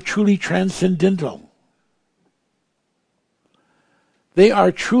 They are truly transcendental. They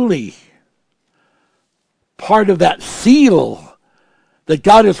are truly part of that seal that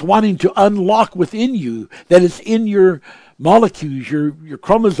God is wanting to unlock within you, that is in your molecules, your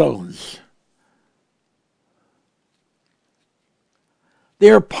chromosomes. They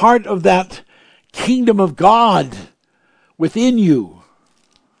are part of that kingdom of God within you.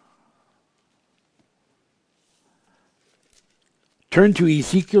 Turn to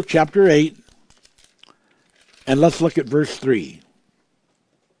Ezekiel chapter 8, and let's look at verse 3.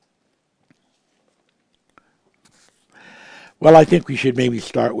 Well, I think we should maybe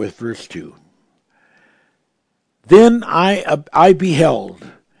start with verse 2. Then I beheld,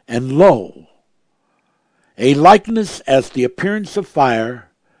 and lo, a likeness as the appearance of fire,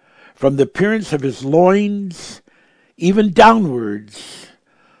 from the appearance of his loins even downwards,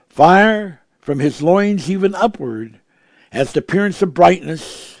 fire from his loins even upward, as the appearance of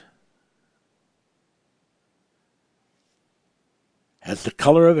brightness, as the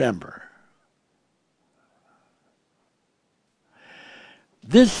color of amber.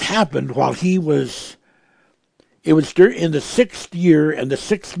 This happened while it was in the 6th year and the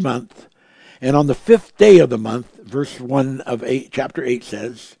 6th month, and on the 5th day of the month, verse 1 of chapter 8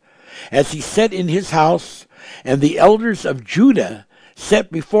 says, as he sat in his house, and the elders of Judah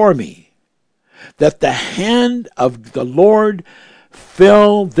sat before me, that the hand of the Lord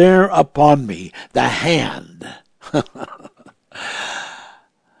fell there upon me. The hand.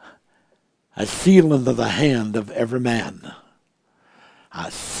 A seal into the hand of every man.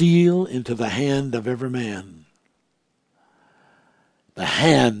 A seal into the hand of every man. The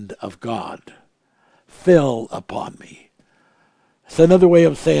hand of God fell upon me. It's another way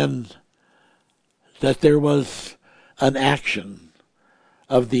of saying that there was an action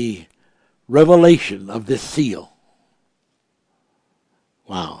of the revelation of this seal.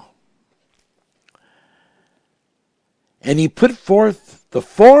 Wow. And he put forth the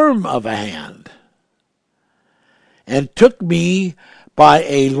form of a hand, and took me by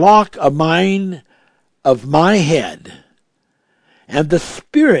a lock of my head, and the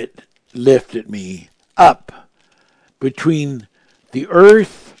Spirit lifted me up between the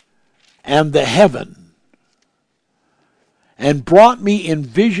earth and the heaven, and brought me in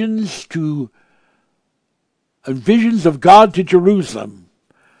visions of God to Jerusalem,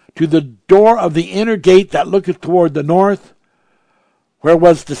 to the door of the inner gate that looketh toward the north, where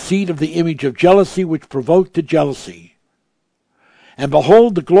was the seat of the image of jealousy, which provoked to jealousy. And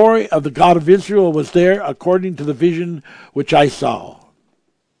behold, the glory of the God of Israel was there, according to the vision which I saw.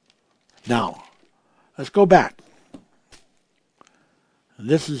 Now, let's go back.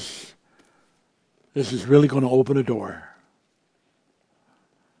 This is really going to open a door.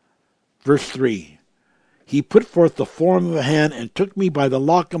 Verse 3. He put forth the form of a hand and took me by the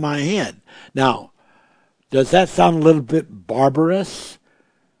lock of my head. Now, does that sound a little bit barbarous?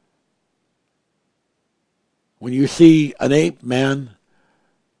 When you see an ape man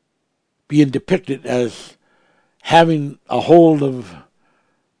being depicted as having a hold of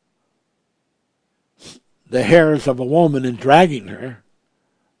the hairs of a woman and dragging her,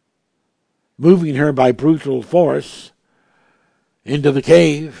 moving her by brutal force into the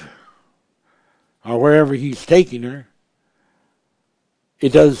cave, or wherever he's taking her,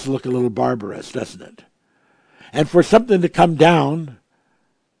 it does look a little barbarous, doesn't it? And for something to come down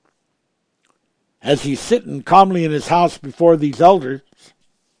as he's sitting calmly in his house before these elders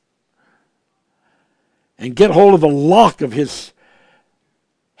and get hold of a lock of his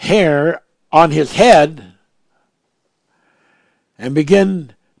hair on his head and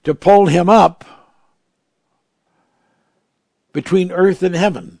begin to pull him up between earth and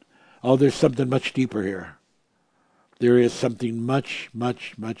heaven. Oh, there's something much deeper here. There is something much,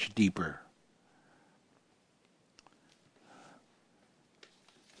 much, much deeper.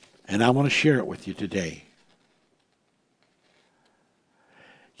 And I want to share it with you today.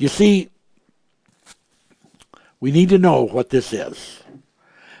 You see, we need to know what this is.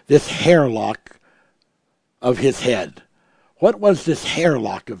 This hairlock of his head. What was this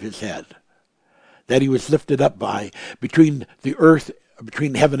hairlock of his head that he was lifted up by between the earth,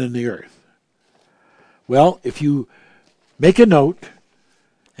 between heaven and the earth? Well, if you make a note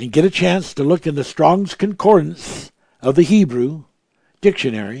and get a chance to look in the Strong's Concordance of the Hebrew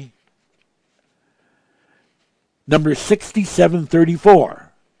Dictionary, number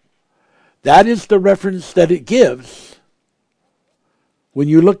 6734, that is the reference that it gives when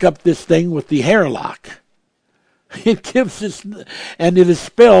you look up this thing with the hairlock. It gives this, and it is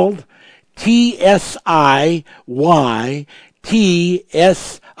spelled T-S-I-Y-T-S-I-T-H.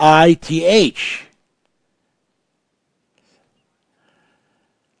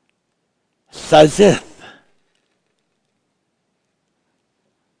 Sazith.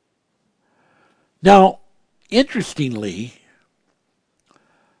 Now, interestingly,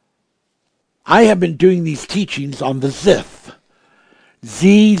 I have been doing these teachings on the Zith.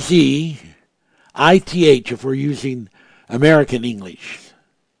 Z-Z-I-T-H if we're using American English.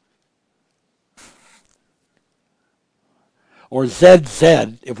 Or ZZ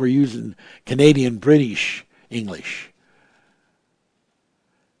if we're using Canadian British English.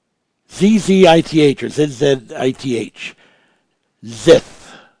 ZZITH or ZZITH. Zith.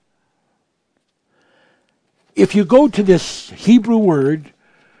 If you go to this Hebrew word,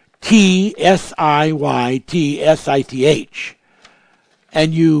 T-S-I-Y-T-S-I-T-H,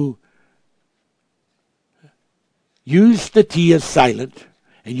 and you use the T as silent,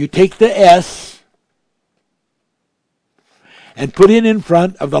 and you take the S and put it in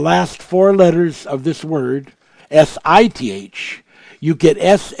front of the last four letters of this word, S-I-T-H, you get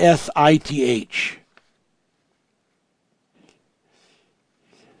S-S-I-T-H.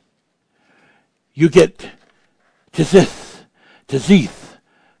 You get Tzith, Tzith,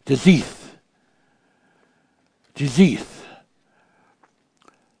 Tzith, Tzith,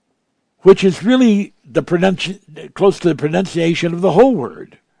 which is really close to the pronunciation of the whole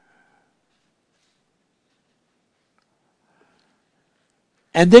word.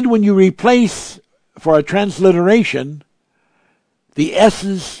 And then when you replace, for a transliteration, the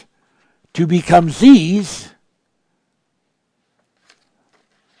S's to become Z's,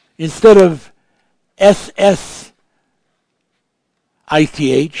 instead of S-S-I-T-H,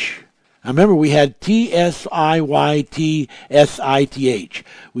 remember we had T-S-I-Y-T-S-I-T-H.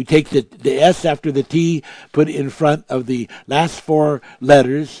 We take the S after the T, put it in front of the last four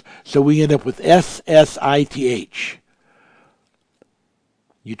letters, so we end up with S-S-I-T-H.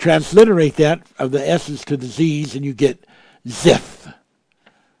 You transliterate that of the S's to the Z's, and you get Zith.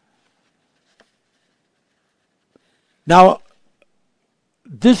 Now,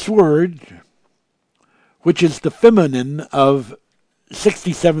 this word, which is the feminine of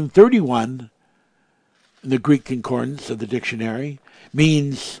 6731 in the Greek concordance of the dictionary,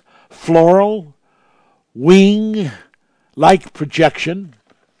 means floral, wing-like projection,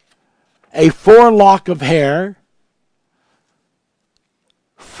 a forelock of hair,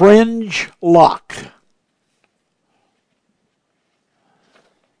 fringe lock.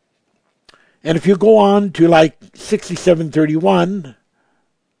 And if you go on to like 6731,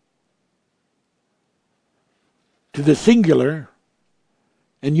 to the singular,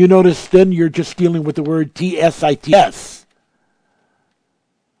 and you notice then you're just dealing with the word T-S-I-T-S.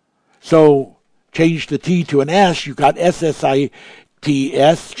 So change the T to an S, you got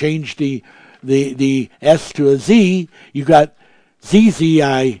S-S-I-T-S, change the S to a Z, you got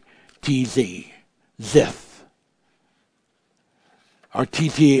Z-Z-I-T-Z, Zith. Or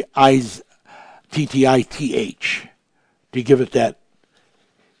T-T-I-T-H, to give it that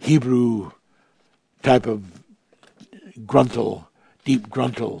Hebrew type of gruntle, deep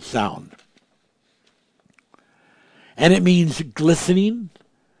gruntle sound. And it means glistening.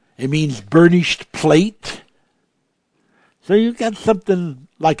 It means burnished plate. So you've got something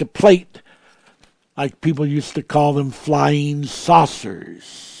like a plate, like people used to call them flying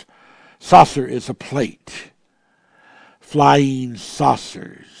saucers. Saucer is a plate. Flying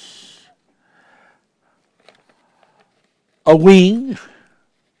saucers. A wing,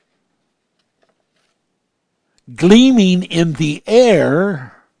 gleaming in the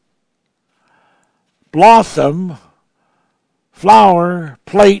air, blossom, flower,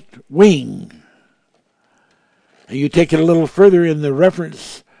 plate, wing. And you take it a little further in the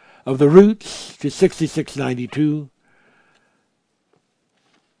reference of the roots to 6692.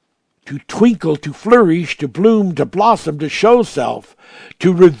 To twinkle, to flourish, to bloom, to blossom, to show self,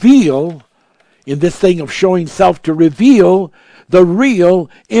 to reveal, in this thing of showing self, to reveal the real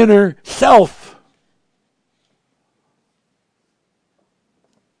inner self.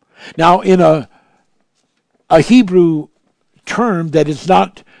 Now, in a Hebrew term that is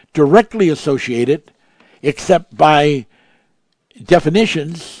not directly associated, except by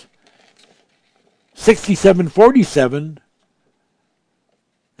definitions, 6747,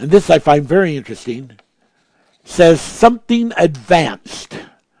 and this I find very interesting, says something advanced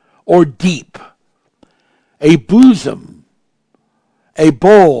or deep, a bosom, a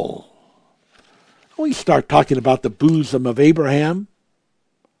bowl. We start talking about the bosom of Abraham,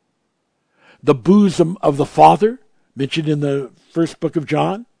 the bosom of the Father, mentioned in the first book of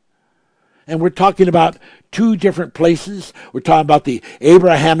John. And we're talking about two different places. We're talking about the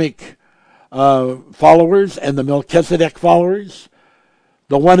Abrahamic followers and the Melchizedek followers.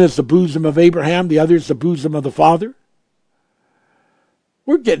 The one is the bosom of Abraham, the other is the bosom of the Father.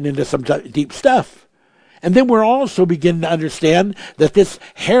 We're getting into some deep stuff. And then we're also beginning to understand that this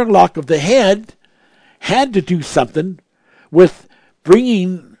hairlock of the head had to do something with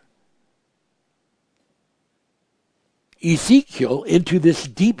bringing Ezekiel into this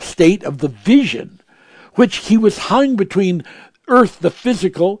deep state of the vision, which he was hung between earth, the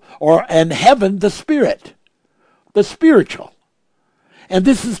physical, and heaven, the spirit, the spiritual. And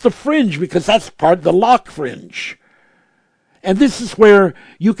this is the fringe, because that's part of the lock fringe. And this is where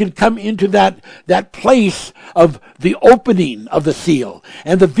you can come into that place of the opening of the seal,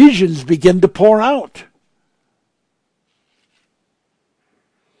 and the visions begin to pour out.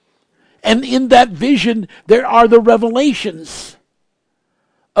 And in that vision, there are the revelations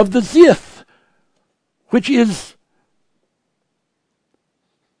of the Zith, which is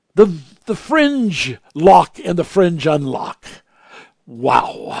the fringe lock and the fringe unlock.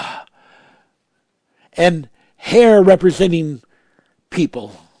 Wow. And hair representing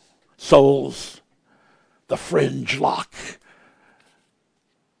people, souls, the fringe lock.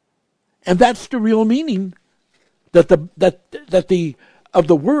 And that's the real meaning that the of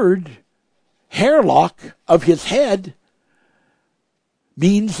the word hairlock of his head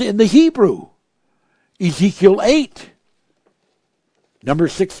means in the Hebrew. Ezekiel 8, number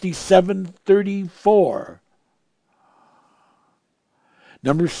 67:34.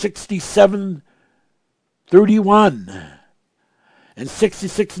 Number 67:31 and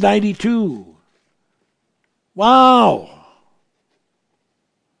 66:92. Wow.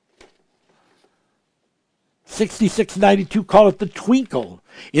 66:92, call it the twinkle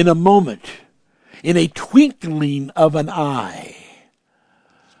in a moment, in a twinkling of an eye.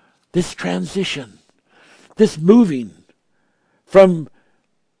 This transition, this moving from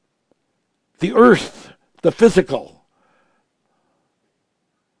the earth, the physical,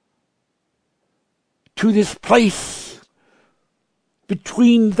 to this place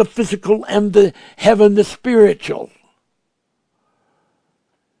between the physical and the heaven, the spiritual,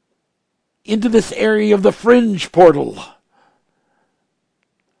 into this area of the fringe portal.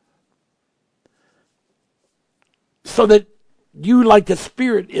 So that you, like a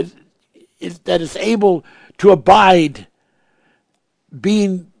spirit that is able to abide,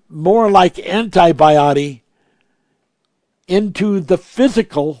 being more like antibody into the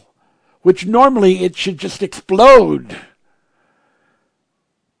physical, which normally it should just explode.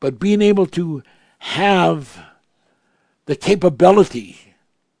 But being able to have the capability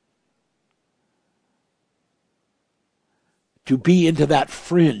to be into that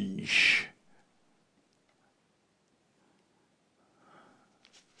fringe.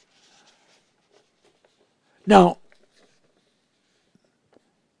 Now,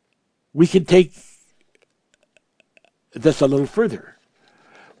 we can take this a little further.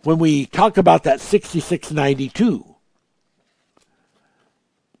 When we talk about that 6692,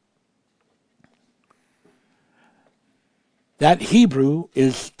 that Hebrew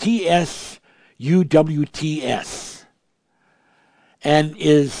is TSUWTS and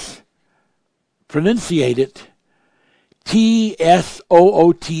is pronunciated TSOOTS.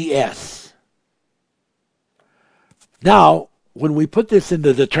 Now, when we put this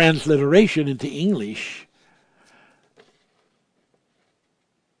into the transliteration into English,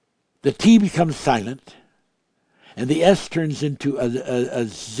 the T becomes silent, and the S turns into a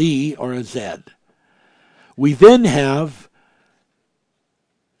Z or a Z. We then have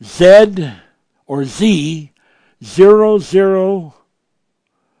Z or Z, 00,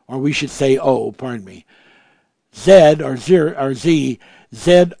 or we should say O, pardon me, Z or Z,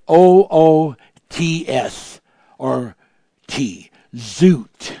 ZOOTS, or T,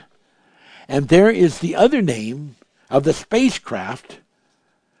 Zoot. And there is the other name of the spacecraft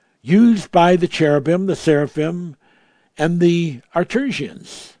used by the cherubim, the seraphim, and the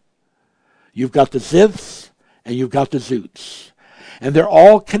Arturians. You've got the Ziths and you've got the Zoots. And they're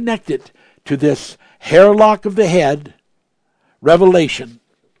all connected to this hairlock of the head, revelation,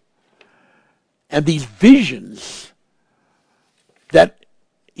 and these visions that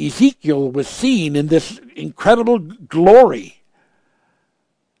Ezekiel was seeing in this incredible glory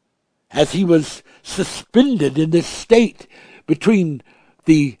as he was suspended in this state between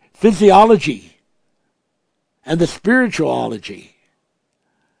the physiology and the spirituality.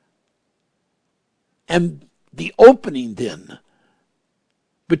 And the opening then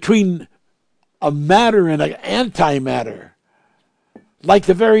between a matter and an antimatter, like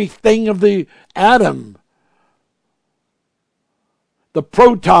the very thing of the atom, the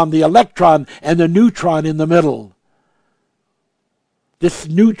proton, the electron, and the neutron in the middle. This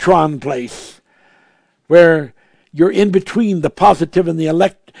neutron place where you're in between the positive and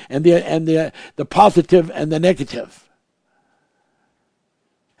the the positive and the negative.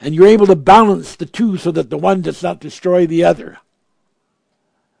 And you're able to balance the two so that the one does not destroy the other.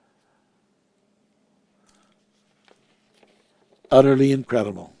 utterly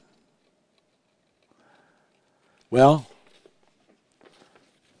incredible. Well,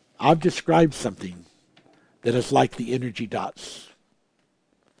 I've described something that is like the energy dots.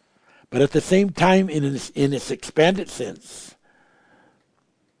 But at the same time, in its expanded sense,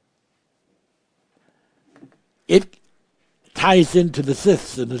 it ties into the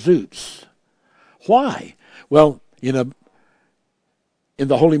Ziths and the Zoots. Why? Well, in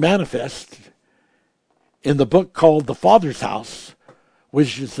the Holy Manifest, in the book called The Father's House,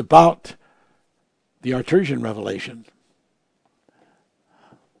 which is about the Artesian revelation,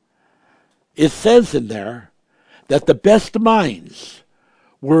 it says in there that the best minds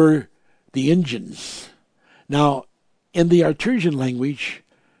were the engines. Now, in the Artesian language,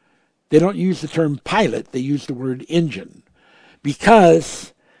 they don't use the term pilot, they use the word engine,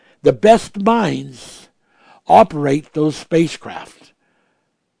 because the best minds operate those spacecraft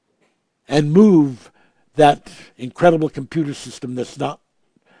and move that incredible computer system that's not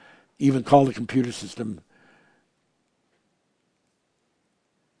even called a computer system.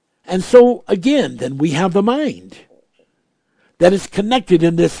 And so, again, then we have the mind that is connected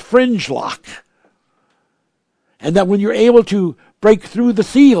in this fringe lock. And that when you're able to break through the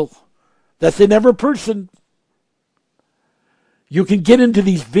seal that's in every person, you can get into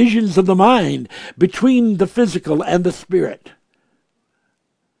these visions of the mind between the physical and the spirit.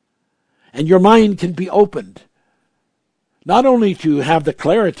 And your mind can be opened, not only to have the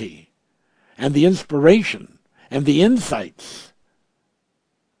clarity and the inspiration and the insights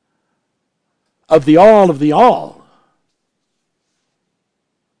of the all,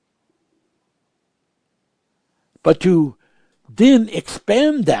 but to then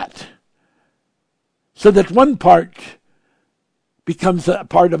expand that so that one part becomes a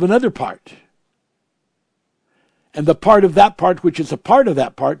part of another part. And the part of that part which is a part of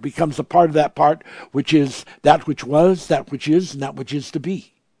that part becomes a part of that part which is that which was, that which is, and that which is to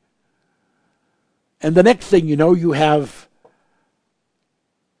be. And the next thing you know, you have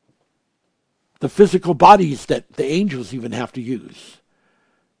the physical bodies that the angels even have to use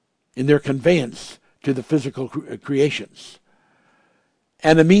in their conveyance to the physical creations.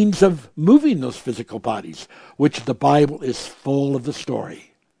 And a means of moving those physical bodies, which the Bible is full of the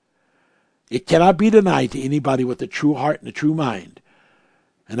story. It cannot be denied to anybody with a true heart and a true mind.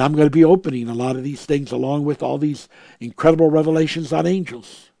 And I'm going to be opening a lot of these things along with all these incredible revelations on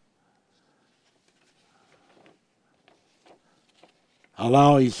angels.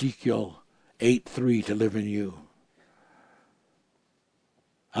 Allow Ezekiel 8:3 to live in you.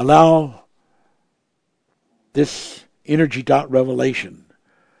 Allow this energy dot revelation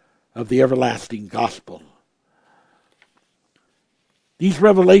of the everlasting gospel. These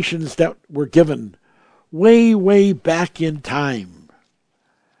revelations that were given way, way back in time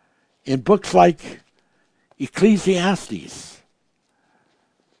in books like Ecclesiastes.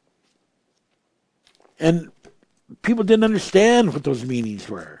 And people didn't understand what those meanings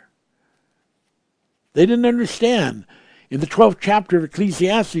were. They didn't understand. In the 12th chapter of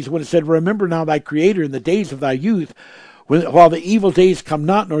Ecclesiastes, when it said, "Remember now thy Creator in the days of thy youth, while the evil days come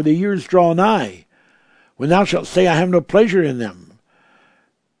not, nor the years draw nigh, when thou shalt say, I have no pleasure in them.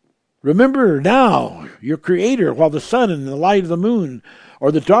 Remember now your Creator, while the sun and the light of the moon,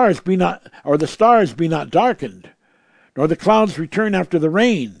 or the stars be not darkened, nor the clouds return after the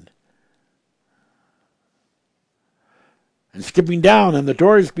rain." And skipping down, "and the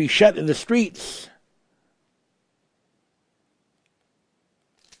doors be shut in the streets."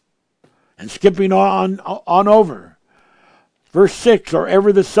 And skipping on over. Verse 6, "or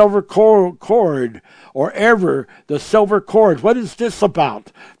ever the silver cord, or ever the silver cord." What is this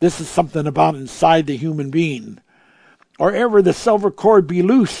about? This is something about inside the human being. "Or ever the silver cord be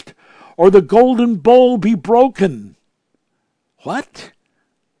loosed, or the golden bowl be broken." What?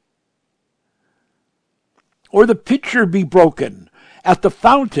 "Or the pitcher be broken at the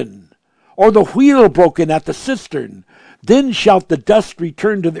fountain, or the wheel broken at the cistern. Then shalt the dust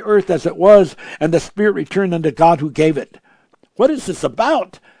return to the earth as it was, and the spirit return unto God who gave it." What is this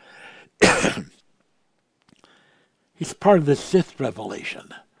about? It's part of the Sith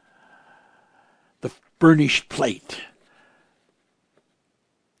revelation. The burnished plate.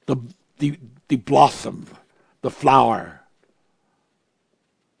 The blossom. The flower.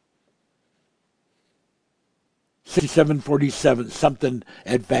 6747, something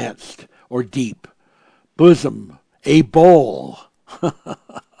advanced or deep. Bosom. A bowl.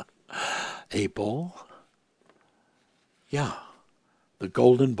 A bowl? Yeah, the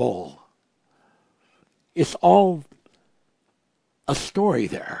golden bowl. It's all a story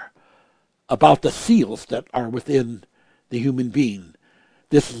there about the seals that are within the human being.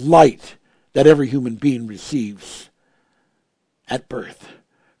 This light that every human being receives. at birth,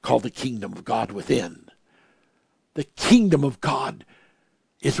 called the kingdom of God within. The kingdom of God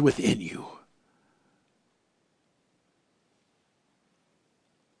is within you.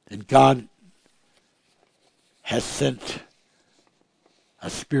 And God has sent a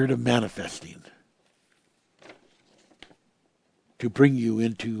spirit of manifesting to bring you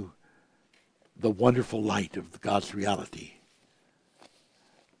into the wonderful light of God's reality.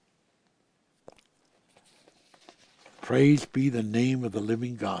 Praise be the name of the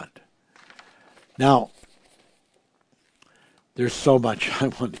living God. Now, there's so much I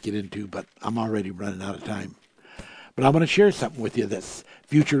want to get into, but I'm already running out of time. But I want to share something with you that's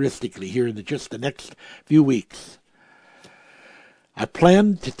futuristically here in just the next few weeks. I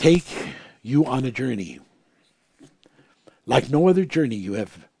plan to take you on a journey like no other journey you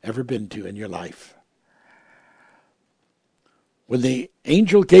have ever been to in your life. When the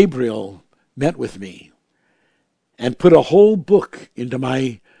angel Gabriel met with me and put a whole book into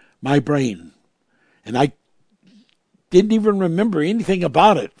my brain, and I didn't even remember anything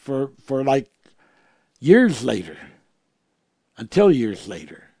about it for like years later, until years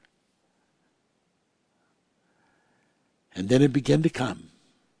later. And then it began to come.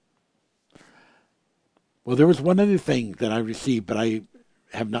 Well, there was one other thing that I received, but I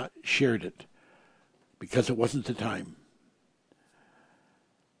have not shared it because it wasn't the time.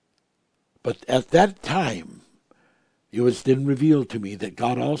 But at that time, it was then revealed to me that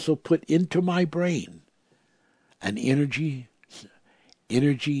God also put into my brain an energy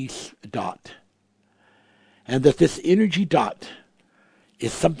dot. And that this energy dot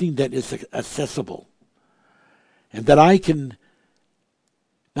is something that is accessible. And that I can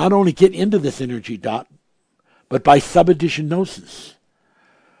not only get into this energy dot, but by subaddition gnosis,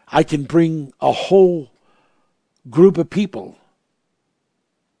 I can bring a whole group of people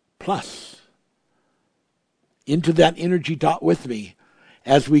plus into that energy dot with me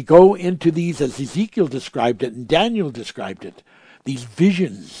as we go into these, as Ezekiel described it and Daniel described it, these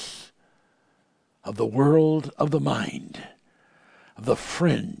visions of the world of the mind, of the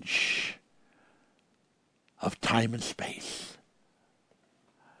fringe of time and space.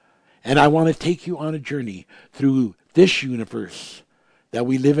 And I want to take you on a journey through this universe that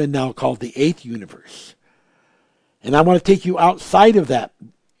we live in now called the 8th universe. And I want to take you outside of that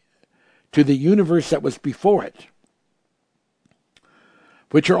to the universe that was before it,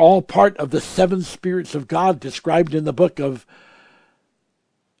 which are all part of the 7 spirits of God described in the book of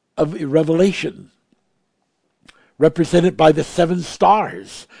Revelation, represented by the 7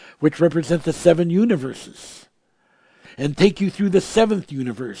 stars, which represent the 7 universes. And take you through the 7th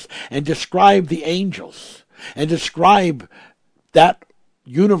universe and describe the angels and describe that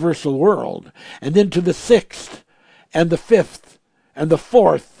universal world. And then to the 6th and the 5th and the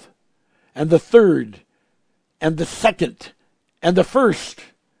 4th and the 3rd and the 2nd and the 1st,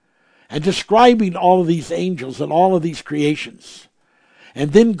 and describing all of these angels and all of these creations.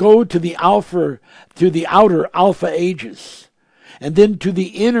 And then go to the outer alpha ages, and then to the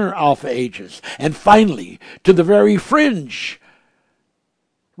inner alpha ages, and finally to the very fringe,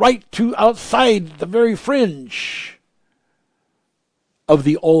 right to outside the very fringe of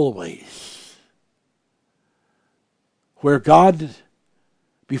the always, where God,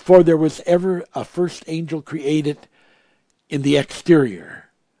 before there was ever a first angel created in the exterior,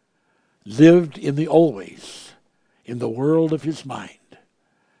 lived in the always, in the world of his mind,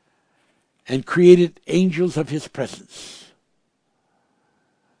 and created angels of his presence.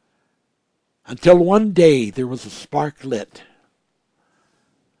 Until one day there was a spark lit.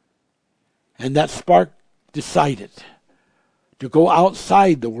 And that spark decided to go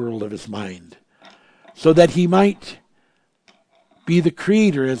outside the world of his mind so that he might be the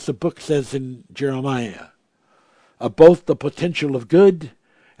creator, as the book says in Jeremiah, of both the potential of good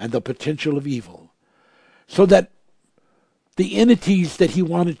and the potential of evil. So that the entities that he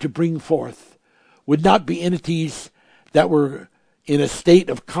wanted to bring forth would not be entities that were in a state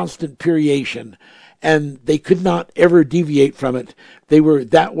of constant periation, and they could not ever deviate from it. They were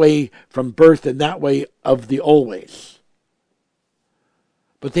that way from birth and that way of the always.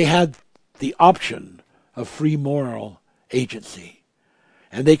 But they had the option of free moral agency,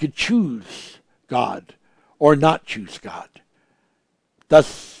 and they could choose God or not choose God.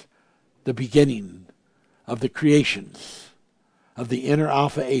 Thus, the beginning of the creations of the inner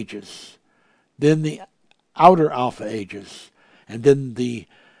alpha ages, then the outer alpha ages, and then the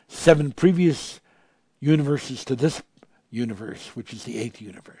 7 previous universes to this universe, which is the 8th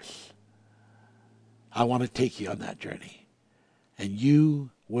universe. I want to take you on that journey, and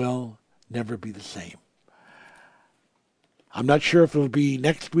you will never be the same. I'm not sure if it'll be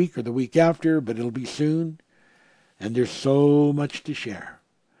next week or the week after, but it'll be soon. and there's so much to share.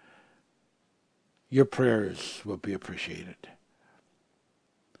 Your prayers will be appreciated.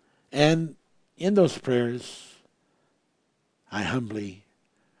 And in those prayers, I humbly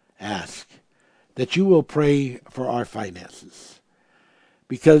ask that you will pray for our finances,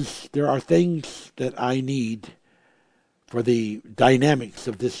 because there are things that I need for the dynamics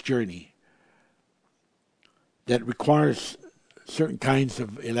of this journey that requires certain kinds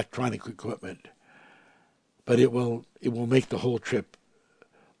of electronic equipment, but it will make the whole trip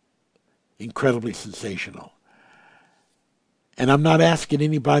incredibly sensational. And I'm not asking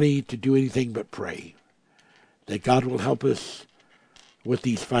anybody to do anything but pray that God will help us with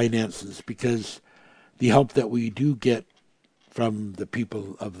these finances, because the help that we do get from the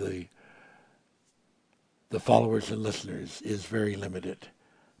people of the followers and listeners is very limited,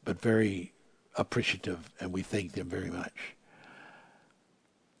 but very appreciative, and we thank them very much.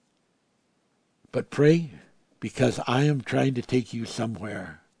 But pray, because I am trying to take you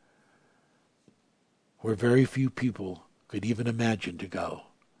somewhere where very few people could even imagine to go.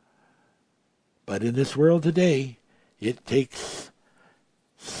 But in this world today, it takes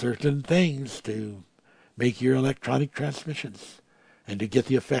certain things to make your electronic transmissions and to get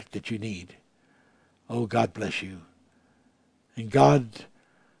the effect that you need. Oh, God bless you. And God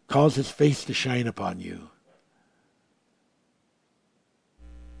cause his face to shine upon you.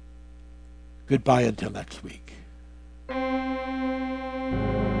 Goodbye until next week.